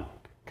gone.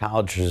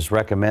 Colleges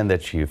recommend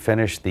that you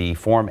finish the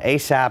form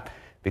ASAP.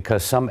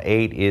 because some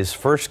aid is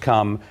first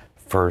come,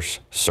 first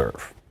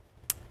serve.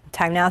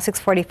 Time now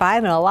 6:45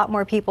 and a lot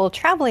more people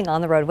traveling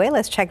on the roadway.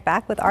 Let's check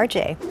back with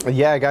RJ.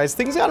 Yeah, guys,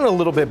 things gotten a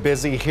little bit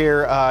busy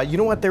here. You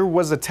know what? There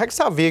was a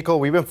textile vehicle.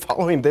 We've been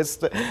following this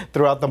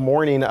throughout the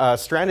morning.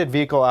 Stranded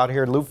vehicle out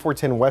here, Loop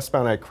 410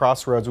 westbound at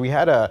Crossroads. We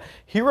had a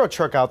Hero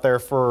truck out there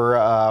for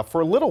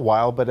a little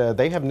while, but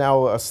they have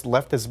now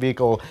left this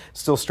vehicle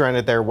still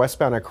stranded there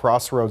westbound at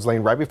Crossroads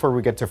lane right before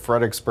we get to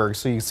Fredericksburg.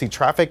 So you see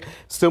traffic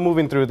still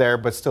moving through there,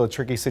 but still a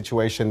tricky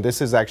situation. This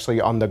is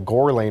actually on the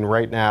Gore lane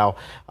right now,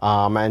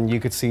 and you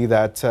could see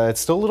that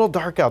it's still a little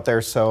dark out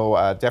there,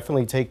 so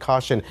definitely take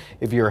caution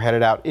if you're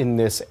headed out in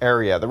this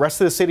area. The rest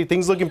of the city,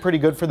 things looking pretty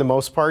good for the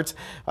most part.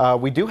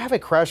 We do have a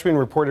crash being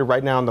reported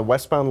right now on the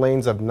westbound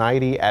lanes of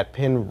 90 at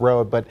Penn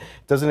Road, but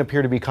doesn't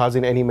appear to be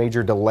causing any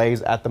major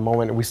delays at the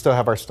moment. We still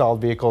have our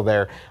stalled vehicle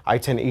there,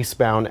 I-10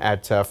 eastbound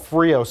at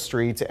Frio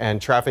Street,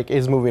 and traffic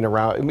is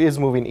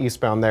moving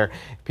eastbound there.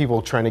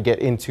 People trying to get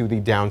into the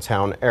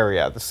downtown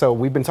area. So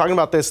we've been talking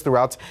about this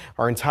throughout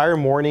our entire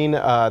morning.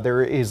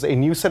 There is a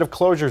new set of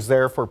closures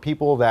there for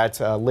people that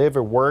live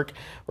or work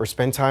or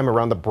spend time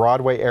around the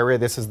Broadway area.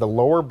 This is the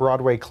lower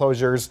Broadway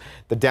closures.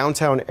 The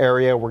downtown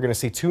area, we're going to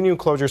see 2 new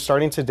closures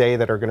starting today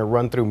that are going to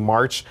run through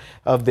March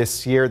of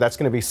this year. That's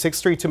going to be 6th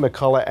Street to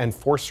McCullough and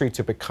 4th Street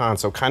to Pecan.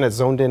 So kind of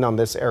zoned in on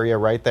this area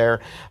right there.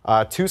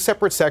 2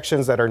 separate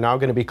sections that are now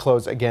going to be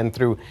closed again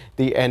through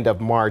the end of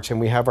March. And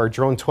we have our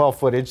drone 12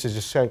 footage to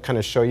just kind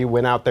of show you.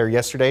 Went out there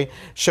yesterday,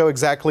 show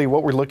exactly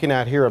what we're looking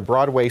at here at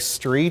Broadway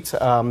Street.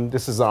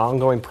 This is an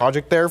ongoing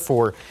project there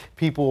for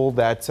people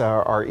that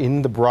are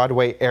in the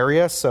Broadway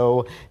area.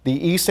 So the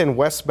east and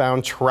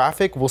westbound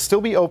traffic will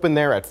still be open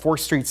there at 4th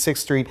Street, 6th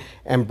Street,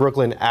 and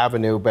Brooklyn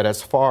Avenue. But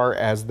as far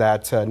as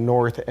that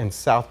north and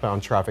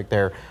southbound traffic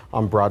there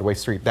on Broadway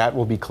Street, that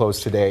will be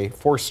closed today.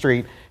 4th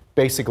Street,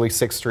 basically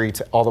 6th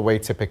Street, all the way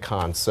to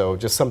Pecan. So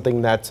just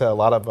something that a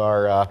lot of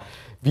our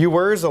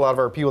viewers, a lot of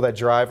our people that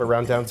drive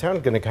around downtown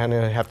are going to kind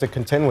of have to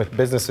contend with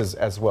businesses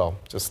as well.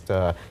 Just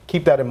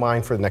keep that in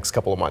mind for the next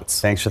couple of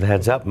months. Thanks for the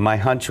heads up. My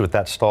hunch with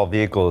that stalled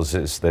vehicle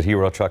is that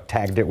Hero truck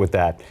tagged it with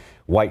that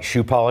white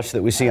shoe polish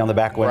that we see on the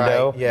back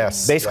window. Right,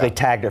 yes. Basically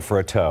tagged it for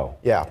a tow.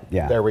 Yeah,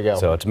 there we go.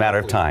 So it's a matter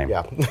of time.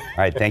 Yeah. All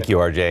right, thank you,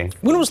 RJ.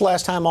 When was the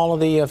last time all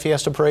of the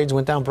Fiesta parades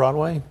went down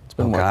Broadway? It's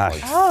been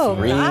gosh. Oh,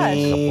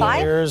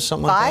 3 years,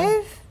 something like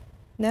that? 5?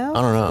 No?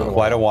 I don't know.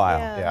 Quite a while.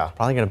 Yeah.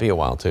 Probably going to be a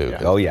while, too.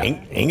 Yeah. Oh, yeah.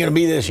 Ain't going to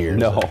be this year.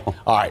 No. So.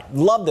 All right.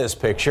 Love this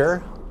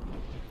picture.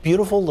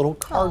 Beautiful little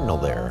cardinal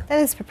there. That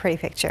is a pretty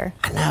picture.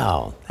 I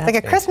know. It's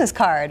like a Christmas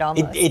card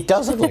almost. It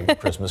does look like a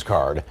Christmas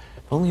card.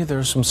 If only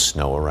there's some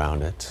snow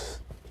around it.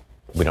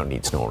 We don't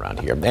need snow around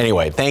here.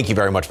 Anyway, thank you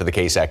very much for the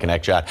KSAT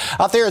Connect shot.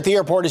 Out there at the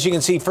airport, as you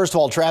can see, first of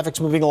all, traffic's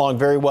moving along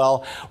very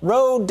well.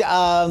 Road,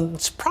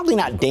 it's probably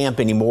not damp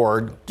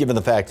anymore, given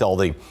the fact all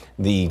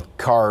the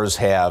cars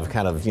have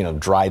kind of,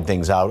 dried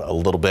things out a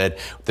little bit,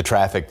 the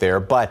traffic there.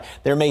 But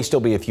there may still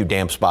be a few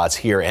damp spots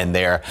here and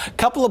there. A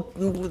couple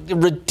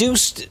of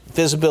reduced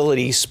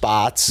visibility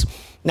spots.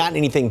 Not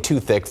anything too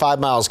thick. 5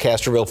 miles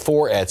Castroville,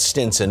 4 at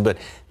Stinson, but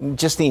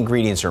just the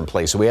ingredients are in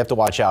place. So we have to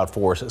watch out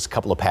for a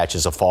couple of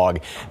patches of fog.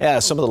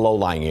 Some of the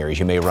low-lying areas,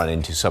 you may run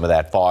into some of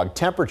that fog.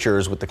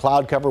 Temperatures with the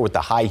cloud cover, with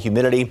the high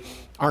humidity,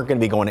 aren't going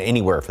to be going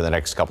anywhere for the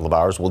next couple of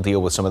hours. We'll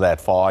deal with some of that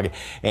fog.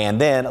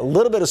 And then a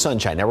little bit of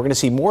sunshine. Now we're going to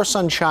see more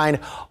sunshine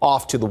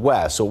off to the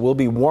west. So it will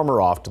be warmer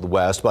off to the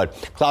west, but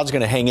clouds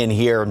going to hang in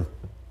here.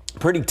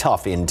 Pretty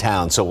tough in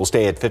town, so we'll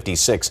stay at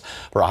 56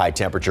 for a high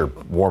temperature,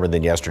 warmer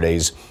than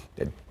yesterday's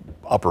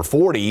upper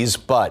 40s,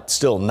 but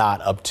still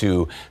not up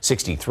to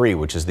 63,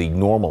 which is the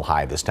normal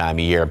high this time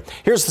of year.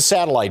 Here's the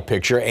satellite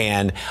picture,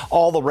 and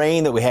all the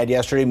rain that we had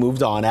yesterday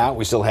moved on out.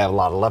 We still have a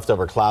lot of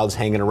leftover clouds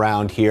hanging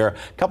around here.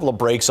 A couple of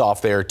breaks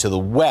off there to the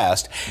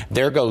west.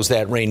 There goes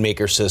that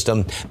rainmaker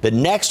system. The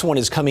next one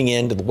is coming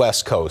into the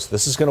west coast.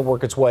 This is going to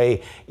work its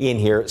way in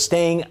here,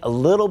 staying a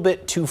little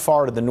bit too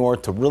far to the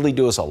north to really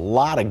do us a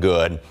lot of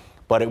good,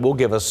 but it will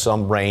give us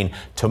some rain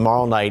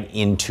tomorrow night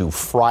into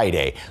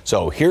Friday.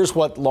 So here's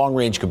what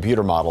long-range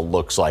computer model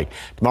looks like.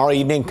 Tomorrow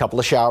evening, a couple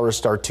of showers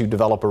start to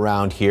develop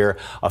around here.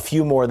 A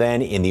few more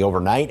then in the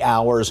overnight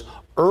hours.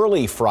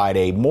 Early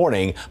Friday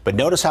morning, but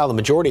notice how the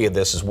majority of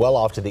this is well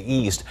off to the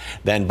east.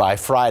 Then by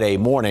Friday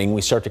morning,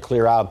 we start to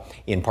clear out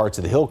in parts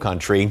of the hill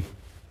country.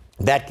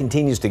 That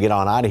continues to get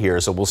on out of here,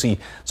 so we'll see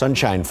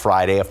sunshine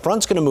Friday. A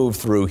front's going to move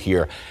through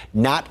here.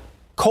 Not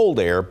cold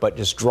air, but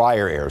just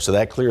drier air. So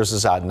that clears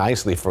us out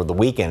nicely for the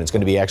weekend. It's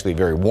going to be actually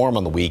very warm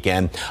on the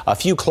weekend. A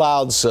few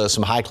clouds,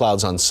 some high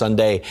clouds on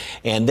Sunday.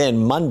 And then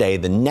Monday,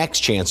 the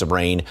next chance of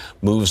rain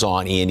moves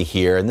on in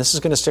here. And this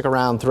is going to stick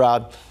around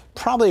throughout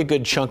probably a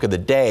good chunk of the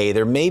day.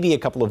 There may be a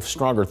couple of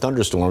stronger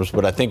thunderstorms,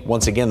 but I think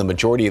once again, the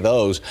majority of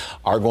those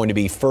are going to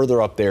be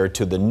further up there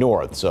to the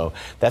north. So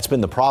that's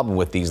been the problem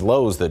with these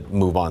lows that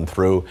move on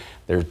through.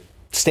 They're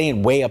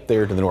staying way up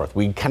there to the north.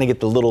 We kind of get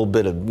the little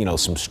bit of,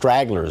 some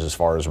stragglers as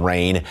far as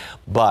rain,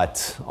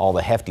 but all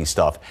the hefty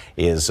stuff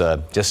is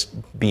just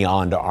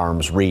beyond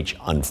arm's reach,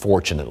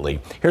 unfortunately.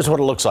 Here's what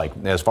it looks like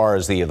as far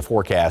as the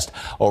forecast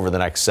over the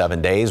next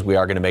 7 days. We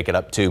are going to make it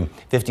up to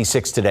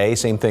 56 today.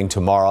 Same thing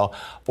tomorrow.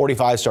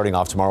 45 starting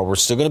off tomorrow. We're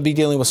still going to be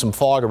dealing with some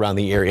fog around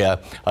the area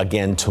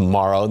again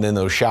tomorrow. And then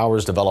those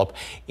showers develop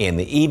in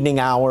the evening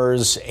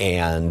hours,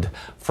 and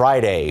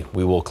Friday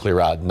we will clear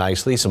out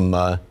nicely. Some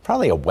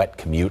probably a wet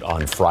commute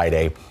on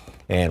Friday,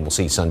 and we'll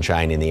see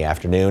sunshine in the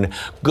afternoon.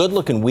 Good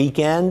looking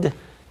weekend.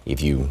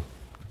 If you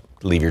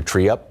leave your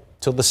tree up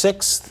till the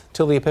 6th,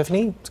 till the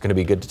Epiphany, it's going to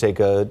be good to take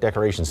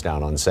decorations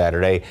down on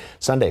Saturday.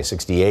 Sunday,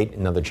 68.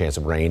 Another chance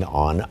of rain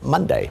on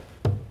Monday.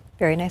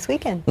 Very nice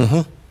weekend.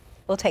 Mm-hmm.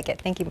 We'll take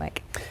it. Thank you,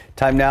 Mike.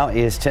 Time now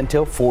is 10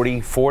 till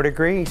 44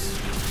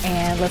 degrees.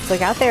 And let's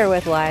look out there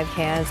with live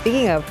cam.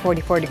 Speaking of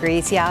 44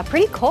 degrees, yeah,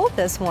 pretty cold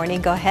this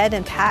morning. Go ahead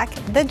and pack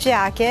the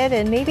jacket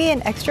and maybe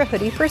an extra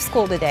hoodie for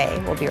school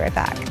today. We'll be right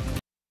back.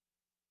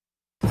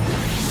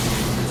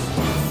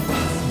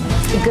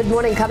 Good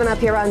morning. Coming up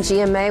here on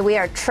GMA, we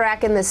are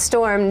tracking the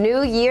storm.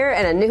 New year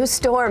and a new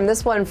storm.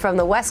 This one from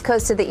the west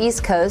coast to the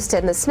east coast.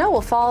 And the snow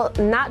will fall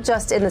not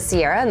just in the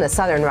Sierra and the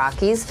southern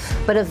Rockies,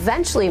 but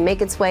eventually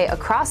make its way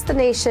across the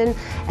nation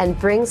and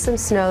bring some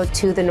snow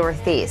to the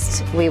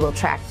northeast. We will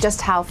track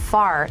just how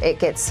far it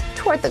gets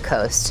toward the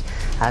coast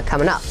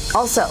coming up.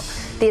 Also,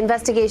 the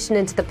investigation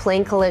into the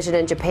plane collision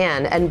in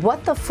Japan and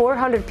what the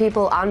 400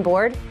 people on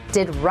board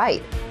did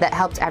right that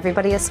helped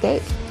everybody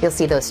escape. You'll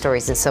see those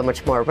stories and so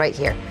much more right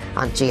here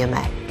on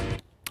GMA.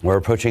 We're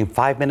approaching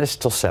 5 minutes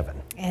till 7.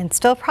 And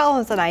still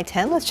problems on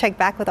I-10. Let's check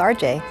back with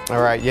RJ.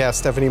 All right, yeah,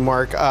 Stephanie,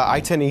 Mark.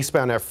 I-10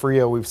 eastbound at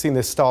Frio, we've seen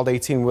this stalled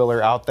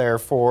 18-wheeler out there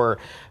for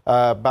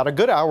about a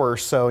good hour or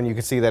so, and you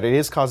can see that it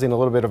is causing a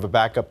little bit of a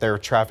backup there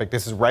of traffic.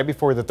 This is right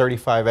before the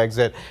 35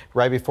 exit,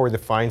 right before the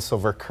Fine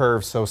Silver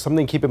curve. So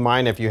something to keep in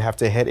mind if you have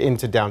to head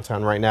into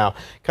downtown right now.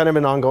 Kind of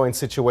an ongoing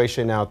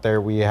situation out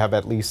there. We have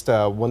at least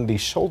one of the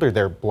shoulder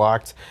there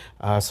blocked.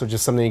 So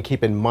just something to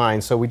keep in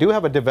mind. So we do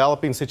have a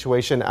developing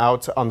situation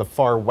out on the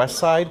far west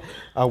side.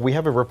 We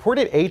have a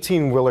reported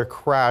 18-wheeler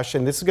crash,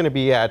 and this is going to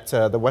be at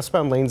the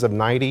westbound lanes of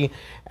 90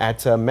 at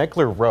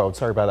Meckler Road.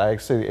 Sorry about that.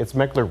 Actually, it's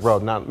Meckler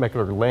Road, not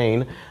Meckler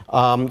Lane.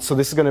 So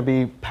this is going to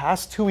be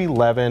past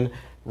 211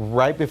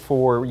 right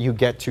before you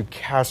get to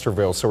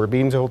Castroville. So we're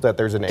being told that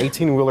there's an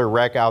 18-wheeler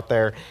wreck out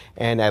there,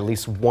 and at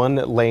least one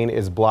lane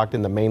is blocked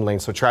in the main lane.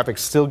 So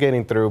traffic's still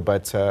getting through,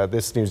 but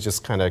this news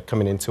just kind of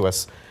coming into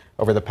us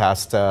over the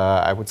past,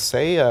 I would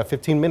say,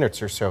 15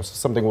 minutes or so. So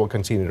something we'll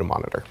continue to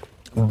monitor.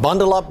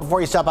 Bundle up before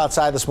you step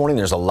outside this morning.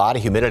 There's a lot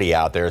of humidity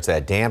out there. It's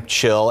that damp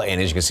chill,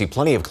 and as you can see,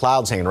 plenty of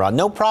clouds hanging around.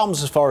 No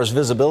problems as far as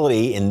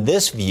visibility in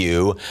this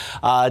view.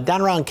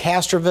 Down around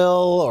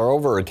Castroville, or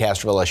over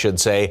Castroville, I should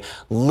say,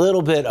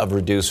 little bit of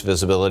reduced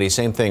visibility.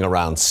 Same thing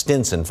around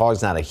Stinson.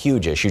 Fog's not a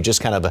huge issue. Just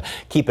kind of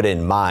keep it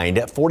in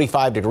mind.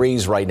 45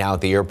 degrees right now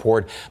at the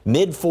airport.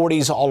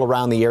 Mid-40s all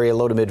around the area,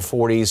 low to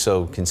mid-40s.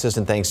 So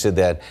consistent thanks to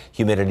that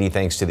humidity,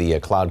 thanks to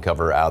the cloud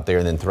cover out there.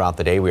 And then throughout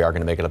the day, we are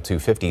going to make it up to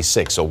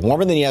 56. So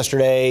warmer than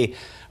yesterday.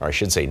 Or I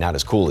should say not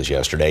as cool as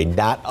yesterday,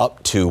 not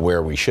up to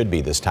where we should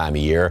be this time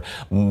of year.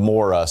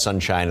 More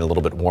sunshine and a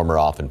little bit warmer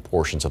off in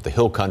portions of the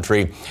hill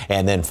country.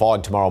 And then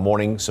fog tomorrow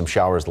morning, some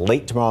showers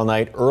late tomorrow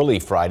night, early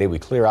Friday. We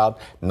clear out.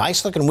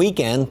 Nice looking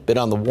weekend, bit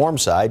on the warm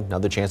side.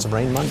 Another chance of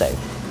rain Monday.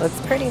 Looks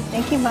pretty.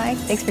 Thank you, Mike.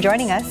 Thanks for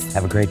joining us.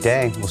 Have a great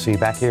day. We'll see you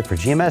back here for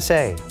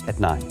GMSA at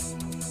 9.